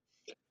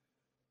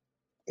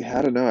 Yeah,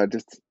 I don't know. I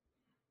just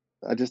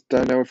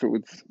don't know if it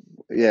would.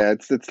 Yeah,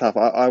 it's tough.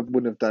 I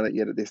wouldn't have done it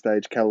yet at this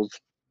stage. Cal's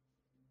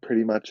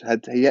pretty much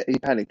he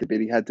panicked a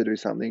bit. He had to do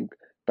something,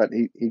 but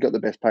he got the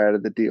best player out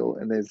of the deal.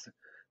 And there's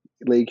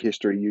league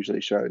history usually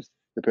shows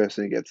the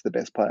person who gets the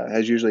best player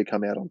has usually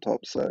come out on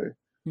top. So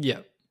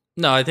yeah,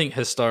 no, I think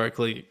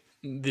historically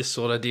this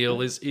sort of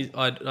deal is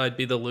I'd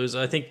be the loser.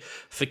 I think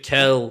for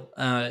Cal,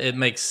 it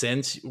makes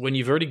sense when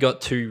you've already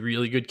got 2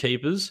 really good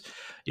keepers.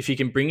 If you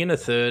can bring in a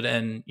third,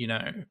 and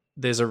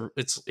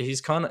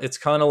it's kind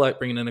of like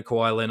bringing in a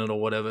Kawhi Leonard or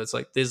whatever. It's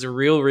like there's a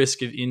real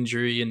risk of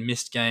injury and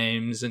missed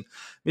games and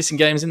missing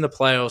games in the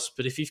playoffs.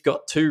 But if you've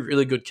got 2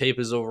 really good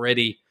keepers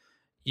already,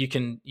 you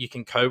can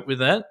cope with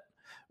that.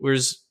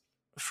 Whereas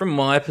from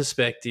my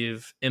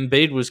perspective,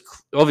 Embiid was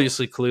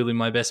obviously clearly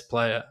my best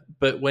player.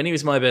 But when he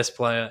was my best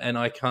player and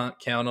I can't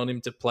count on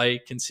him to play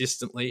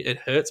consistently, it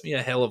hurts me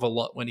a hell of a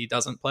lot when he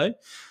doesn't play.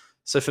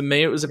 So for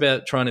me, it was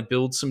about trying to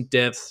build some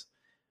depth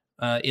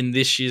in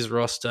this year's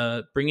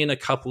roster, bring in a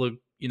couple of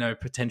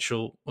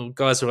potential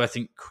guys who I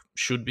think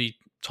should be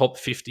top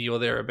 50 or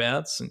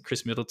thereabouts, and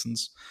Chris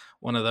Middleton's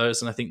one of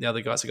those, and I think the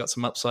other guys have got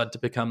some upside to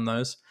become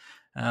those.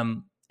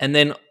 And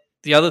then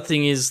the other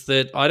thing is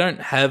that I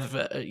don't have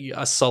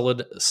a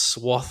solid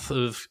swath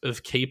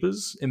of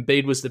keepers.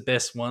 Embiid was the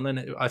best one,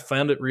 and I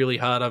found it really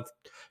hard. I've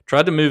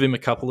tried to move him a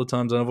couple of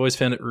times, and I've always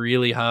found it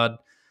really hard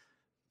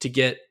to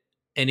get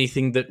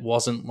anything that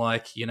wasn't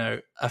like,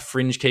 a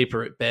fringe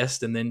keeper at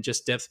best and then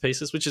just depth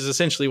pieces, which is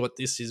essentially what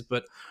this is.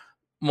 But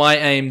my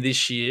aim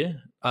this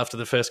year, after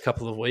the first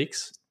couple of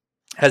weeks,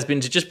 has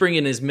been to just bring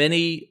in as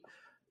many,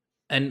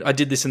 and I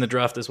did this in the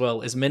draft as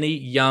well, as many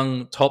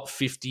young top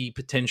 50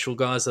 potential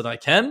guys that I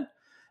can,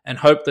 and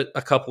hope that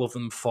a couple of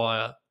them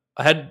fire.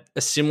 I had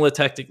a similar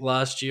tactic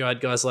last year. I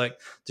had guys like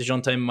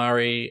DeJounte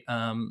Murray,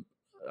 I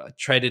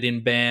traded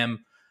in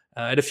Bam.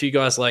 I had a few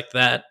guys like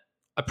that.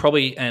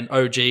 And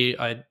OG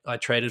I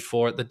traded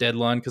for at the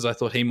deadline because I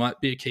thought he might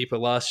be a keeper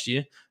last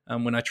year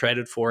when I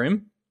traded for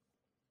him.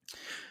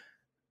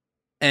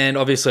 And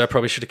obviously I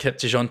probably should have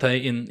kept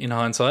DeJounte in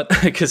hindsight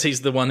because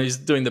he's the one who's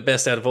doing the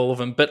best out of all of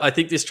them. But I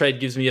think this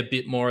trade gives me a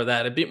bit more of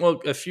that,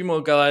 a few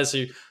more guys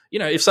who,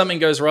 if something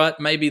goes right,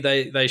 maybe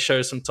they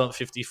show some top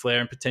 50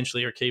 flair and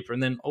potentially are a keeper.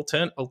 And then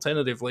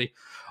alternatively,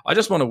 I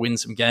just want to win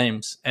some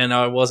games, and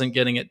I wasn't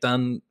getting it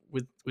done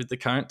with the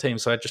current team.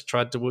 So I just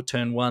tried to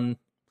turn one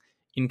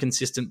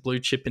inconsistent blue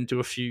chip into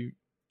a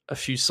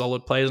few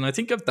solid players, and I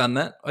think I've done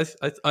that.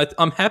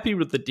 I'm happy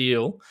with the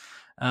deal,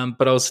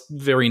 but I was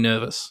very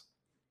nervous.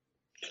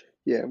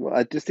 Yeah, well,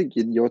 I just think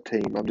in your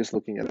team, I'm just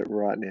looking at it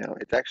right now,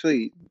 it's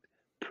actually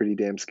pretty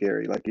damn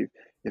scary. Like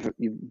if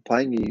you're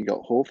playing, you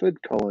got Horford,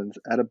 Collins,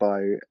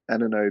 Adebayo,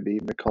 Anunoby,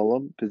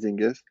 McCollum,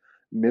 Porzingis,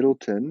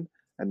 Middleton,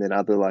 and then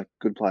other like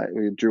good players,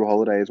 Drew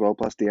Holiday as well,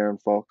 plus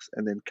De'Aaron Fox,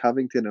 and then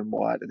Covington and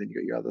White, and then you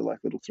got your other like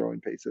little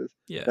throw-in pieces.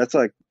 Yeah, that's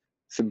like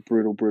some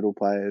brutal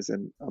players,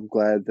 and I'm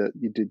glad that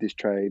you did this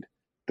trade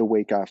the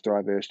week after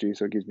I versed you,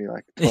 so it gives me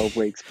like 12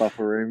 weeks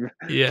buffer room.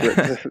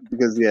 Yeah,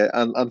 because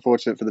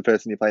unfortunate for the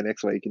person you play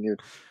next week, and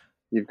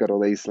you've got all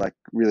these like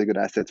really good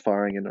assets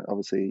firing, and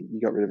obviously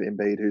you got rid of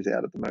Embiid, who's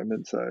out at the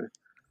moment. So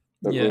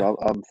yeah,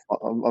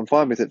 I'm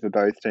fine with it for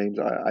both teams.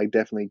 I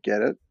definitely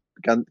get it.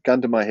 Gun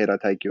to my head, I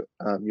take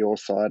your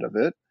side of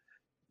it,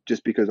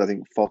 just because I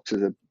think Fox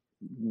is a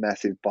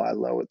massive buy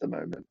low at the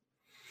moment.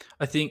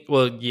 I think,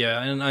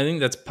 and I think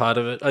that's part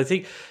of it. I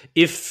think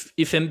if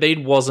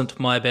Embiid wasn't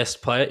my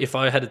best player, if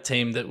I had a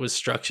team that was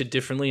structured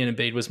differently and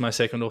Embiid was my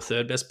second or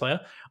third best player,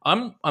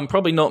 I'm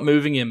probably not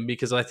moving him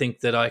because I think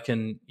that I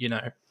can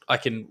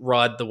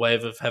ride the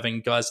wave of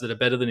having guys that are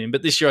better than him.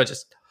 But this year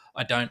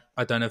I don't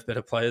have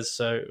better players,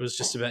 so it was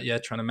just about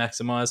trying to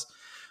maximize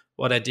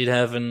what I did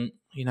have, and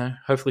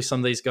hopefully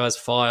some of these guys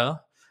fire.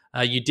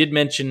 You did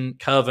mention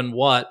Cove and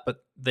White, but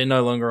they're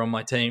no longer on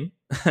my team.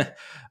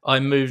 I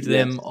moved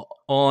them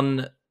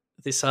on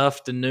this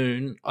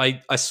afternoon.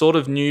 I sort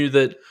of knew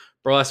that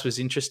Bryce was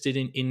interested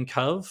in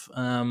Cove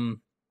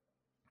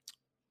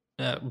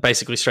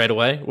basically straight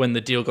away when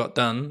the deal got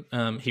done.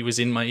 He was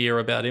in my ear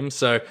about him.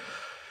 So,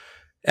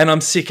 and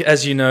I'm sick,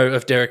 as you know,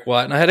 of Derek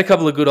White. And I had a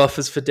couple of good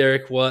offers for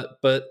Derek White,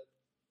 but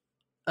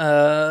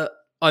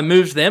I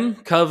moved them,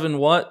 Cove and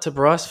White, to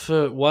Bryce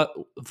for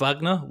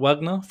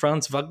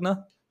Franz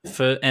Wagner,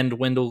 and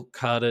Wendell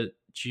Carter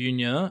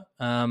Jr.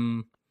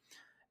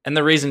 And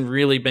the reason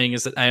really being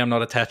is that I'm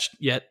not attached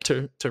yet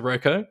to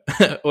Rocco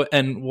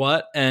and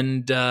White,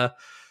 and I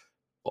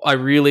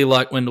really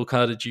like Wendell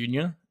Carter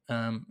Jr.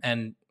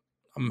 And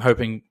I'm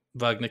hoping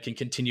Wagner can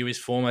continue his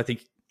form. I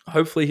think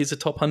hopefully he's a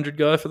top 100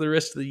 guy for the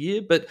rest of the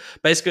year. But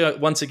basically,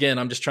 once again,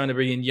 I'm just trying to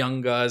bring in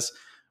young guys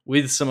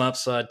with some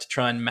upside to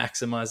try and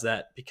maximize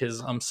that,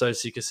 because I'm so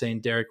sick of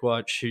seeing Derek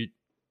White shoot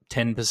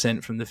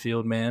 10% from the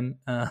field, man.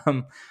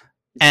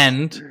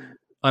 And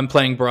I'm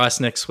playing Bryce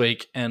next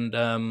week, and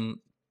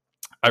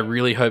I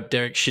really hope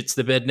Derek shits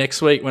the bed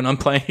next week when I'm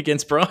playing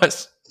against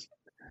Bryce.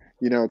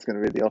 You know it's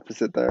going to be the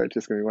opposite, though. It's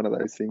just going to be one of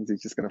those things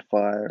he's just going to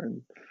fire.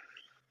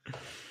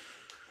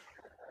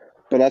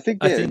 But I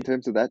think in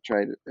terms of that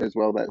trade as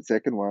well, that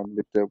second one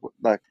with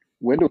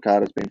Wendell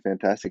Carter's been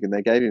fantastic, and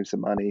they gave him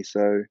some money.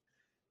 So,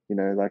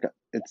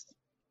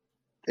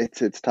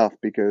 it's tough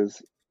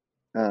because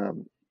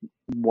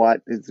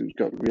White has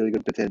got really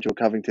good potential.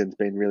 Covington's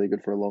been really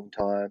good for a long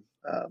time,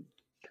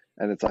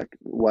 and it's like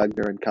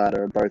Wagner and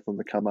Carter are both on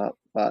the come up.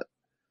 But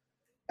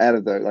out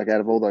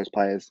of all those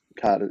players,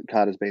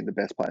 Carter's been the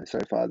best player so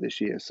far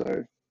this year. So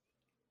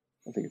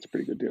I think it's a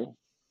pretty good deal.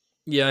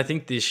 Yeah, I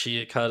think this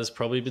year Carter's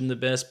probably been the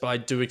best, but I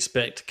do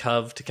expect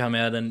Cov to come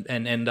out and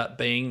end up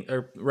being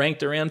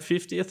ranked around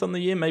 50th on the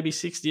year, maybe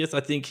 60th. I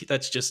think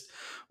that's just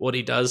what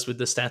he does with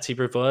the stats he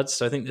provides.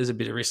 So I think there's a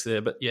bit of risk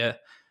there. But yeah,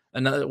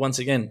 once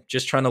again,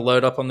 just trying to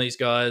load up on these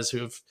guys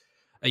who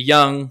are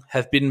young,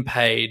 have been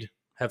paid,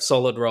 have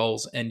solid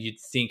roles, and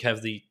you'd think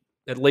have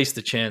at least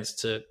the chance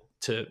to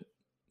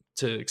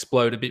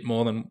explode a bit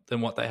more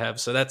than what they have.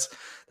 So that's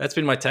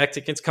been my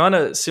tactic. It's kind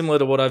of similar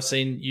to what I've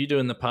seen you do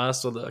in the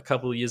past, or a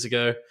couple of years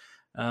ago,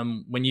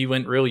 when you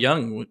went real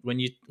young, when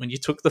you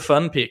took the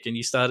fun pick and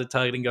you started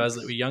targeting guys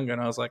that were younger.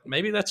 And I was like,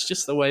 maybe that's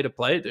just the way to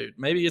play, dude.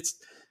 Maybe it's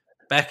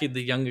back in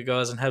the younger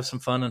guys and have some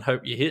fun and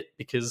hope you hit,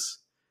 because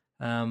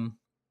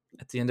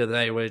at the end of the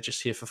day, we're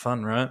just here for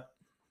fun, right?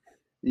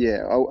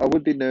 Yeah, I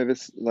would be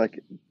nervous. Like,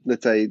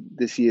 let's say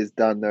this year's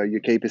done, though, your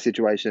keeper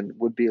situation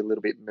would be a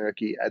little bit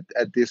murky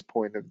at this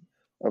point of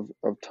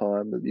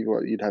time. That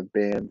you'd have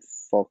Bam,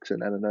 Fox,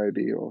 and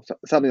Anunoby or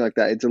something like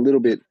that. It's a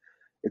little bit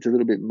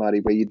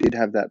muddy. Where you did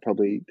have that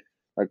probably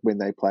like when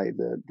they played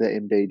the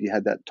Embiid, you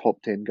had that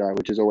top 10 guy,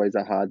 which is always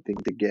a hard thing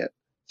to get.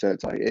 So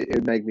it's like it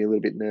would make me a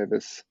little bit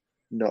nervous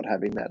not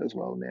having that as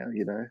well now.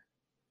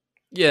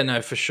 Yeah,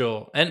 no, for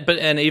sure.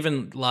 And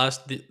even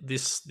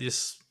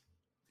this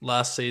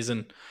last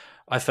season,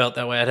 I felt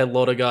that way. I had a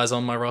lot of guys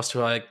on my roster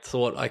who I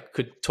thought I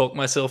could talk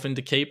myself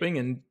into keeping,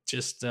 and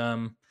just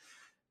and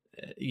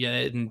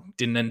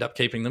didn't end up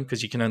keeping them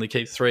because you can only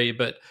keep 3.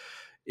 But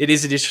it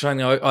is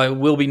interesting. I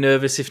will be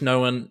nervous if no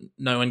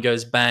one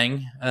goes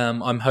bang.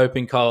 I'm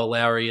hoping Kyle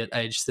Lowry at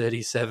age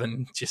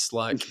 37 just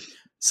like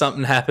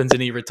something happens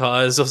and he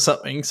retires or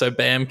something, so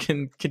Bam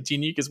can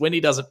continue, because when he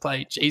doesn't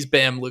play, geez,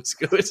 Bam looks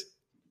good.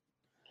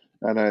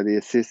 I know the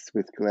assists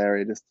with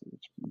Lowry, just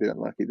a bit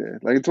unlucky there.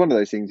 Like, it's one of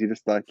those things you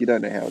just you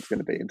don't know how it's going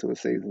to be until the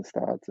season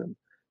starts, and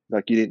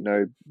you didn't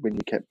know when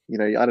you kept, I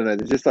don't know.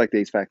 There's just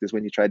these factors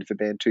when you traded for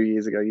Bam 2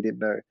 years ago, you didn't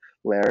know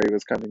Lowry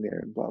was coming there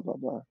and blah blah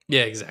blah.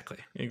 Yeah, exactly.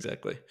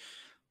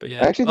 But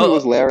yeah, I actually think it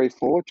was Lowry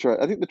for trade.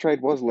 I think the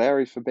trade was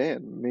Lowry for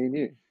Bam. Me and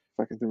you, if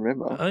I can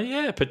remember. Oh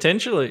yeah,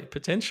 potentially.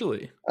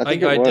 I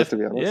think it was, to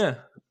be honest. Yeah.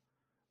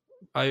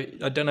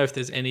 I don't know if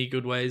there's any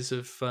good ways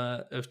of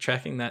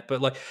tracking that,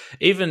 but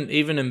even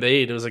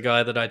Embiid was a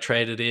guy that I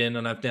traded in,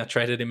 and I've now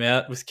traded him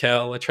out with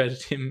Cal. I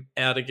traded him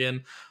out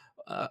again.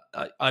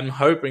 I'm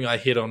hoping I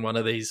hit on one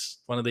of these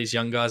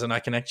young guys, and I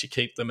can actually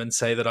keep them and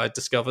say that I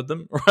discovered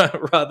them,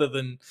 rather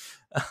than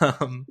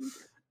trying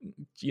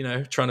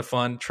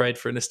to trade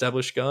for an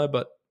established guy.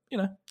 But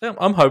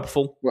I'm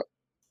hopeful. Well,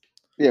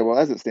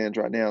 as it stands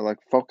right now,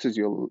 Fox is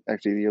your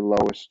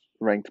lowest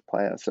ranked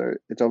player, so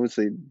it's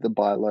obviously the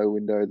buy low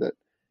window that,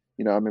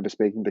 I remember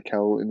speaking to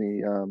Cal in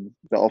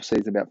the off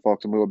season about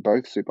Fox, and we were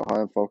both super high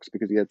on Fox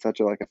because he had such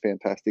a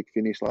fantastic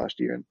finish last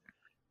year,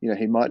 and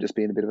he might just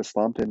be in a bit of a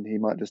slump, and he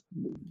might just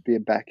be a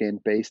back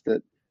end beast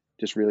that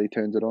just really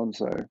turns it on.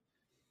 So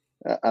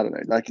I don't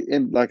know. Like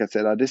I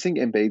said, I just think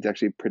Embiid's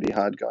actually a pretty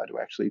hard guy to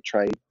actually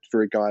trade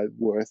for a guy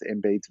worth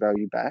Embiid's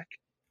value back.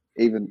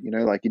 Even you're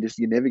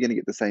never going to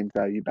get the same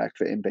value back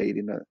for Embiid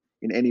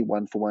in any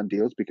 1-for-1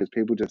 deals, because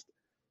people just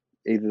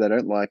either they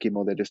don't like him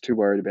or they're just too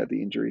worried about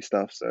the injury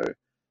stuff. So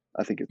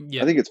I think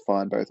it's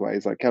fine both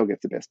ways. Cal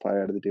gets the best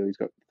player out of the deal. He's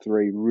got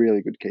 3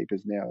 really good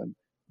keepers now, and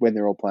when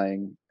they're all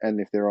playing and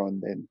if they're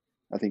on, then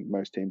I think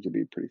most teams will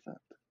be pretty fucked.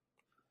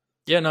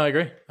 Yeah, no, I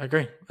agree. I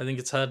think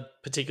it's hard,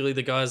 particularly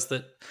the guys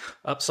that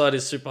upside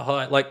is super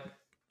high.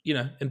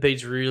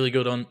 Embiid's really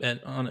good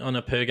on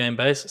a per game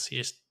basis. He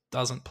just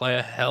doesn't play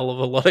a hell of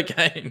a lot of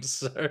games,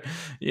 so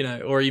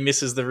or he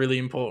misses the really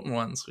important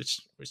ones,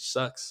 which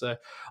sucks. So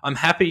I'm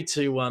happy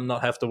to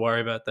not have to worry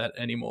about that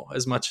anymore,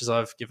 as much as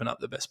I've given up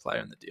the best player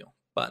in the deal.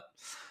 But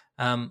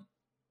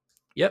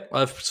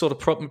I've sort of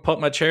popped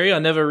my cherry. I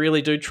never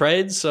really do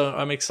trades, so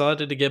I'm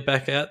excited to get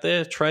back out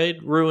there,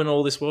 trade, ruin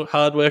all this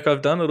hard work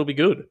I've done. It'll be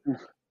good.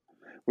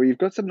 Well, you've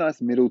got some nice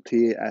middle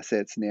tier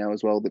assets now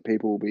as well that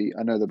people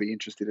I know they'll be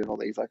interested in, all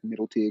these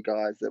middle tier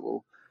guys that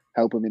will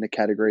help them in a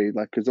category,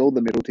 because all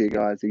the middle tier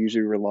guys are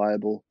usually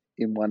reliable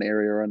in one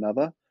area or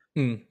another.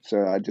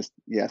 So I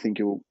think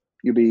you'll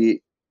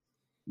be,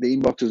 the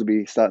inboxes will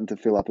be starting to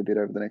fill up a bit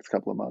over the next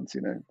couple of months,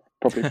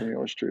 probably from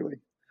yours truly.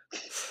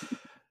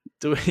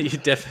 Do we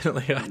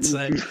definitely? I'd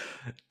say.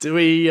 Do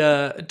we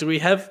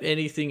have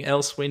anything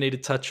else we need to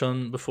touch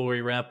on before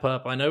we wrap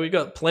up? I know we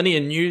got plenty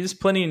of news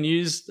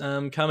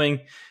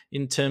coming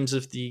in terms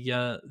of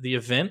the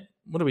event.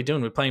 What are we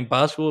doing? We're playing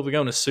basketball. We're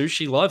going to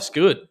sushi. Life's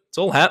good. It's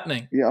all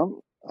happening. Yeah,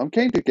 I'm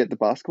keen to get the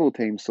basketball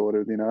team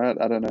sorted. You know,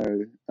 I don't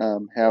know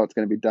how it's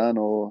going to be done,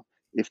 or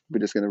if we're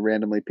just going to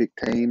randomly pick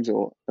teams,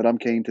 but I'm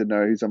keen to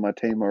know who's on my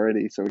team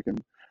already, so we can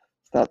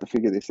start to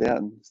figure this out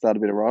and start a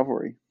bit of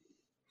rivalry.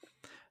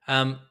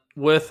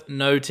 Worth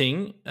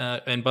noting,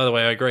 and by the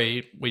way, I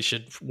agree, we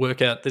should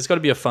work out, there's got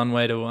to be a fun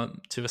way to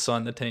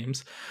assign the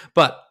teams.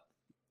 But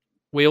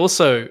there was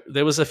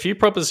a few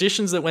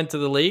propositions that went to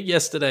the league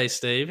yesterday,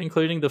 Steve,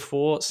 including the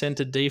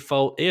 4-center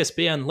default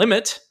ESPN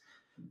limit.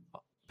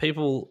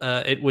 People,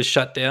 it was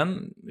shut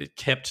down. It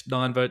kept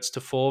 9 votes to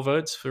 4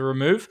 votes for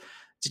remove.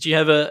 Did you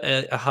have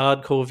a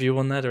hardcore view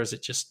on that, or is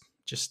it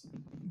just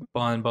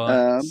by and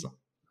by?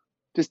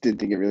 Just didn't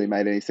think it really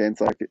made any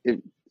sense. Like,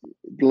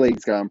 the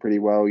league's going pretty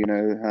well, you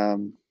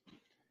know.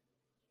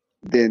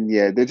 Then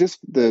they're just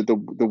the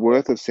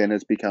worth of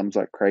centers becomes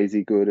like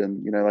crazy good,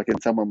 and you know, like in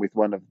someone with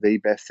one of the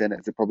best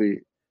centers, it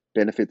probably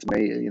benefits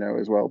me, you know,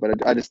 as well.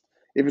 But I just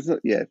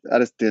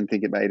didn't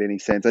think it made any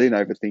sense. I didn't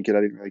overthink it.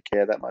 I didn't really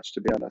care that much,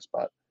 to be honest.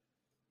 But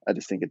I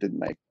just think it didn't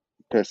make.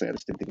 Personally, I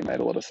just didn't think it made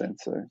a lot of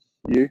sense. So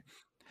you?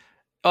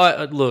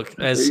 I look,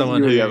 as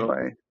someone the other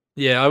way.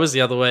 Yeah, I was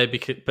the other way,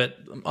 but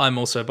I'm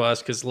also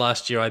biased because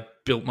last year I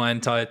built my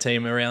entire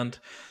team around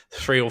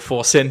 3 or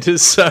 4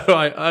 centers, so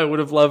I would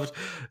have loved,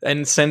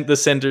 and the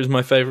center is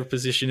my favorite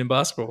position in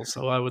basketball,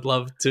 so I would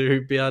love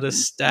to be able to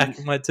stack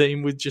my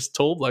team with just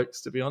tall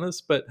blokes, to be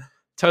honest. But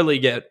totally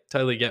get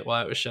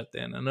why it was shut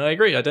down, and I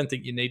agree. I don't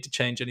think you need to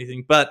change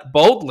anything. But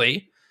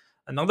boldly,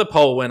 another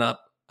poll went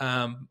up.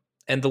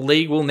 And the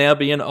league will now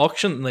be an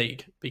auction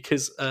league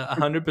because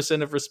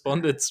 100% of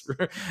respondents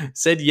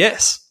said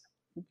yes.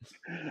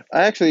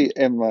 I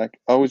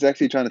was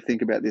actually trying to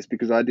think about this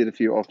because I did a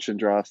few auction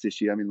drafts this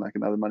year. I'm in like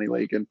another money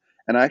league, and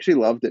I actually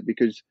loved it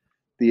because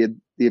the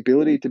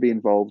ability to be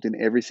involved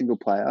in every single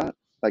player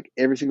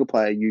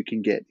you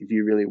can get if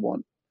you really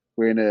want.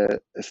 We're in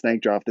a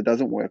snake draft that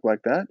doesn't work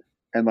like that,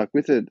 and like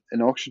with an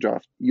auction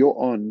draft, you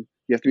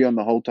have to be on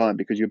the whole time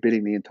because you're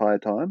bidding the entire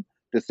time.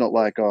 It's not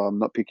like, I'm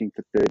not picking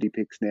for 30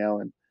 picks now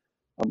and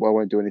I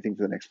won't do anything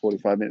for the next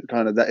 45 minutes.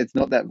 Kind of that. It's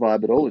not that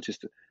vibe at all. It's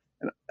just,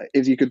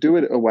 if you could do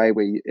it a way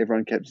where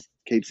everyone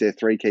keeps their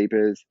 3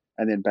 keepers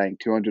and then bank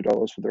 $200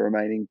 for the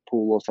remaining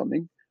pool or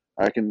something,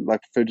 I reckon,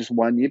 like for just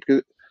 1 year,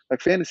 because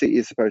like fantasy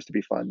is supposed to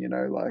be fun, you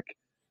know, like,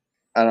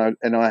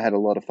 and I had a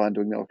lot of fun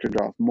doing the auction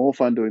draft, more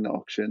fun doing the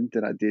auction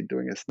than I did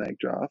doing a snake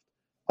draft.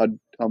 I'm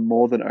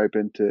more than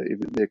open to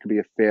if there could be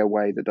a fair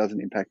way that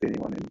doesn't impact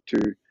anyone in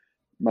too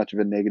much of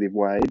a negative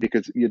way,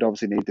 because you'd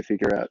obviously need to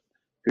figure out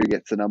who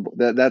gets the number.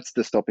 That's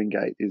the stopping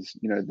gate is,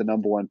 you know, the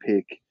number 1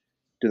 pick.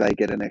 Do they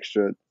get an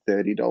extra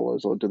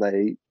 $30 or do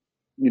they,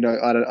 you know,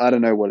 I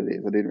don't know what it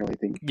is. I didn't really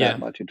think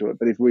that much into it.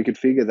 But if we could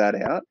figure that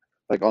out,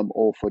 like I'm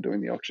all for doing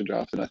the auction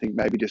draft. And I think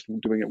maybe just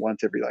doing it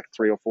once every like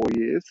 3 or 4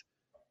 years,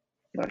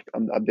 like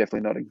I'm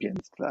definitely not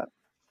against that.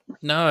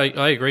 No,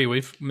 I agree.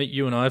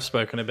 You and I have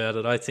spoken about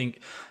it. I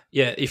think,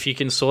 if you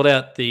can sort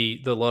out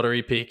the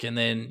lottery pick, and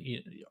then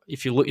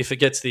if it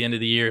gets to the end of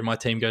the year and my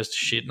team goes to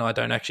shit and I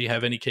don't actually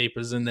have any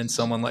keepers, and then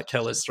someone like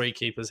Kel has 3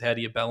 keepers, how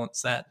do you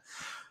balance that?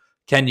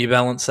 Can you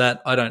balance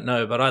that? I don't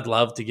know, but I'd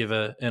love to give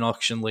an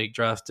auction league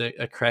draft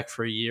a crack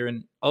for a year.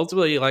 And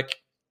ultimately, like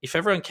if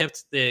everyone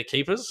kept their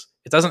keepers,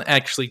 it doesn't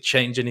actually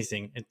change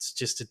anything. It's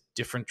just a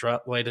different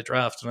way to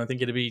draft, and I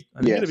think it'd be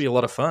a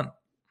lot of fun.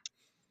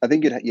 I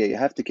think you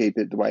have to keep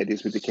it the way it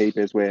is with the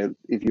keepers, where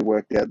if you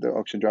worked out the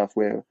auction draft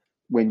where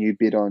when you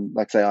bid on,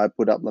 like say I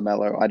put up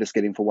LaMelo, I just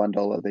get him for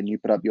 $1, then you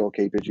put up your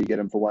keepers, you get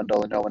him for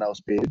 $1, no one else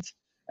bids.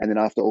 And then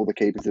after all the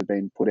keepers have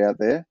been put out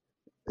there,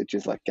 it's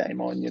just like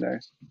game on, you know?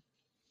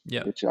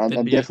 Yeah. Which I'm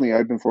definitely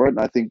open for it. And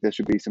I think there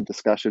should be some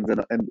discussions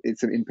and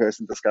it's some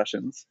in-person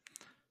discussions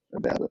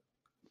about it.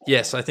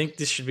 Yes, I think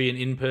this should be an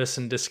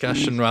in-person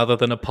discussion rather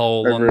than a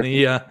poll on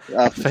the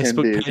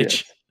Facebook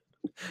page.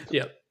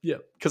 Yeah. Yeah,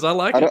 because I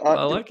like it.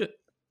 I like it.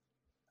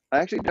 I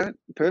actually don't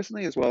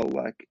personally as well.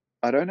 Like,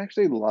 I don't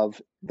actually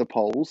love the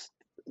polls.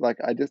 Like,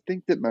 I just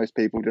think that most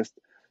people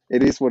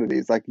it is what it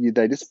is. Like,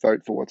 they just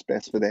vote for what's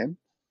best for them.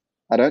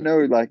 I don't know,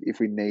 like, if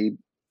we need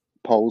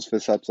polls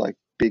for such like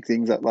big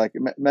things that, like,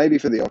 maybe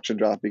for the auction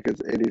draft because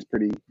it is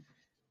pretty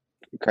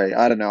crazy.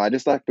 I don't know. I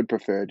just would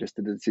prefer just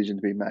a decision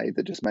to be made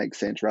that just makes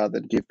sense rather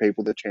than give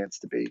people the chance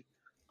to be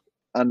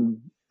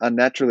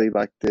unnaturally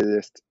like they're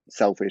just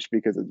selfish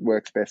because it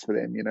works best for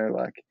them, you know.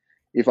 Like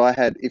if I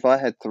had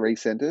 3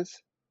 centers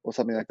or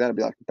something like that, I'd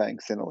be like, bang,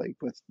 center league.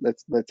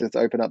 Let's just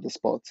open up the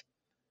spots.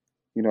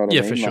 You know what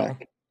I mean? For sure.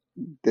 Like,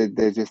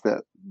 there's just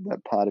that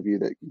part of you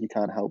that you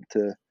can't help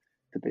to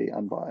be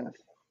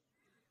unbiased.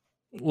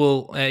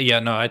 Well,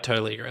 no, I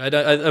totally agree.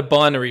 A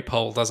binary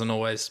poll doesn't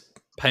always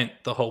paint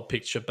the whole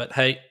picture, but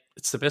hey,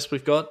 it's the best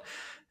we've got.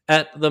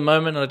 At the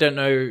moment, I don't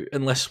know,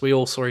 unless we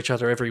all saw each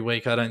other every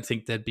week, I don't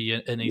think there'd be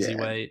an easy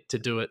way to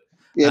do it.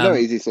 Yeah, no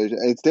easy solution.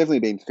 It's definitely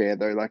been fair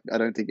though. Like I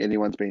don't think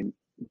anyone's been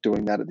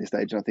doing that at this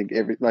stage. And I think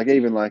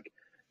even like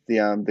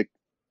the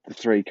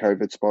three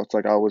COVID spots,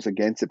 like I was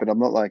against it, but I'm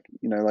not like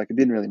like it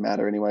didn't really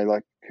matter anyway.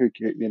 Like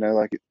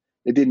like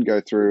it didn't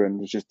go through, and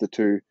it was just the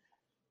two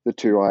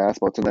IR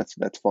spots, and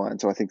that's fine.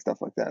 So I think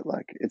stuff like that,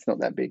 like it's not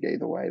that big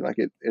either way. Like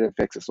it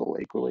affects us all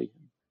equally.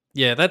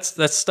 Yeah, that's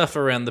stuff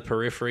around the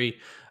periphery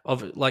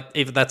of like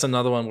even that's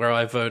another one where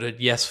I voted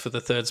yes for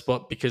the third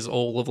spot because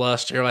all of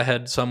last year I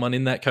had someone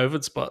in that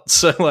COVID spot.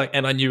 So like,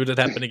 and I knew it had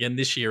happened again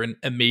this year, and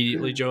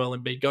immediately Joel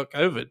Embiid got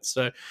COVID.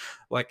 So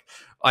like,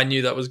 I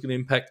knew that was going to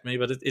impact me,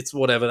 but it's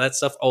whatever. That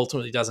stuff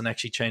ultimately doesn't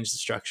actually change the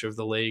structure of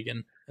the league,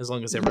 and as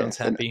long as everyone's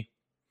happy.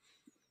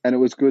 And it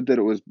was good that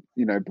it was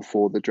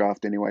before the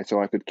draft anyway,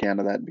 so I could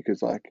counter that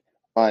because like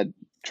I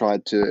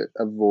tried to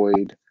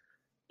avoid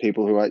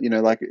people who are,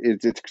 like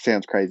it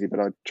sounds crazy, but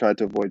I tried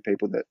to avoid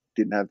people that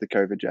didn't have the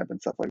COVID jab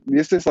and stuff like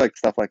it's just like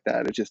stuff like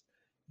that. It's just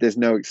there's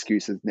no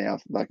excuses now.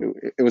 Like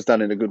it was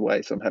done in a good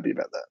way, so I'm happy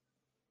about that.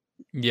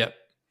 Yep.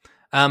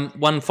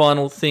 One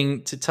final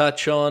thing to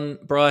touch on: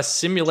 Bryce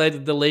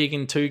simulated the league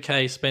in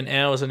 2K, spent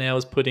hours and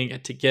hours putting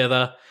it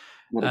together.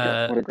 What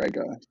a great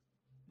guy!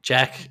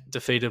 Jack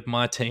defeated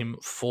my team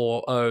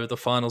 4-0. The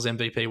finals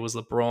MVP was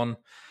LeBron.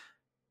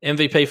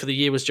 MVP for the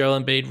year was Joel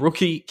Embiid.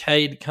 Rookie,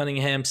 Cade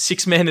Cunningham.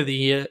 Sixth man of the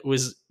year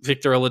was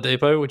Victor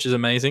Oladipo, which is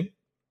amazing.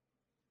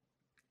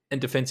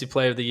 And defensive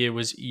player of the year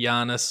was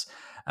Giannis.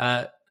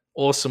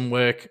 Awesome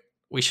work.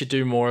 We should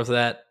do more of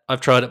that.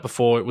 I've tried it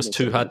before. It was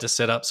too hard to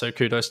set up, so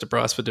kudos to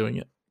Bryce for doing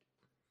it.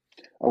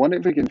 I wonder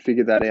if we can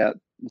figure that out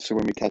so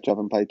when we catch up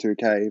and play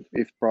 2K,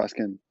 if Bryce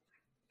can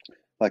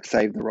like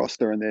save the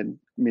roster and then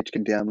Mitch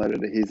can download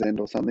it at his end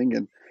or something,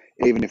 and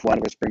even if one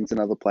of us brings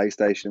another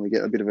PlayStation and we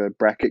get a bit of a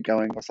bracket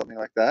going or something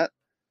like that,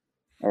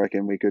 I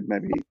reckon we could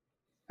maybe,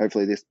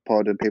 hopefully this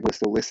pod and people are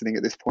still listening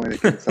at this point,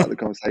 it can start the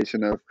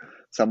conversation of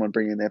someone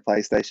bringing their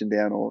PlayStation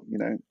down, or,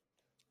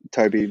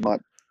 Toby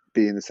might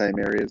be in the same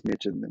area as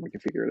Mitch and then we can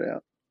figure it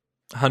out.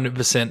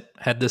 100%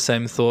 had the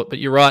same thought, but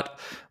you're right.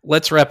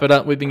 Let's wrap it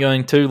up. We've been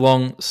going too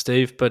long,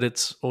 Steve, but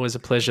it's always a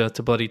pleasure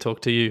to bloody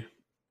talk to you.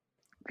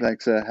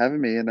 Thanks for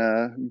having me,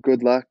 and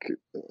good luck.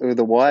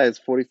 The wire is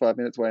 45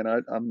 minutes away,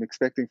 and I'm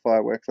expecting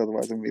fireworks,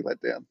 otherwise I'm going to be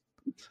let down.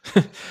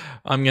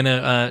 I'm going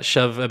to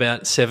shove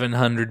about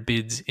 700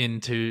 bids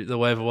into the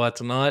waiver wire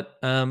tonight,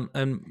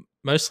 and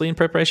mostly in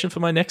preparation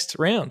for my next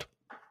round.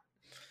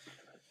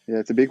 Yeah,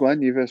 it's a big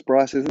one. You versus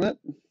Bryce, isn't it?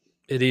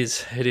 It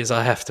is.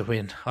 I have to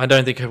win. I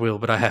don't think I will,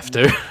 but I have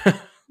to.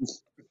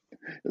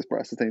 This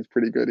Bryce's team's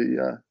pretty good. He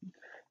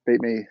beat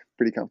me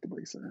pretty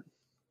comfortably. So.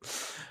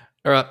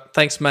 All right.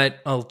 Thanks, mate.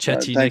 I'll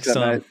chat to you next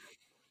time. Mate.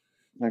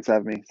 Thanks for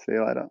having me. See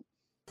you later.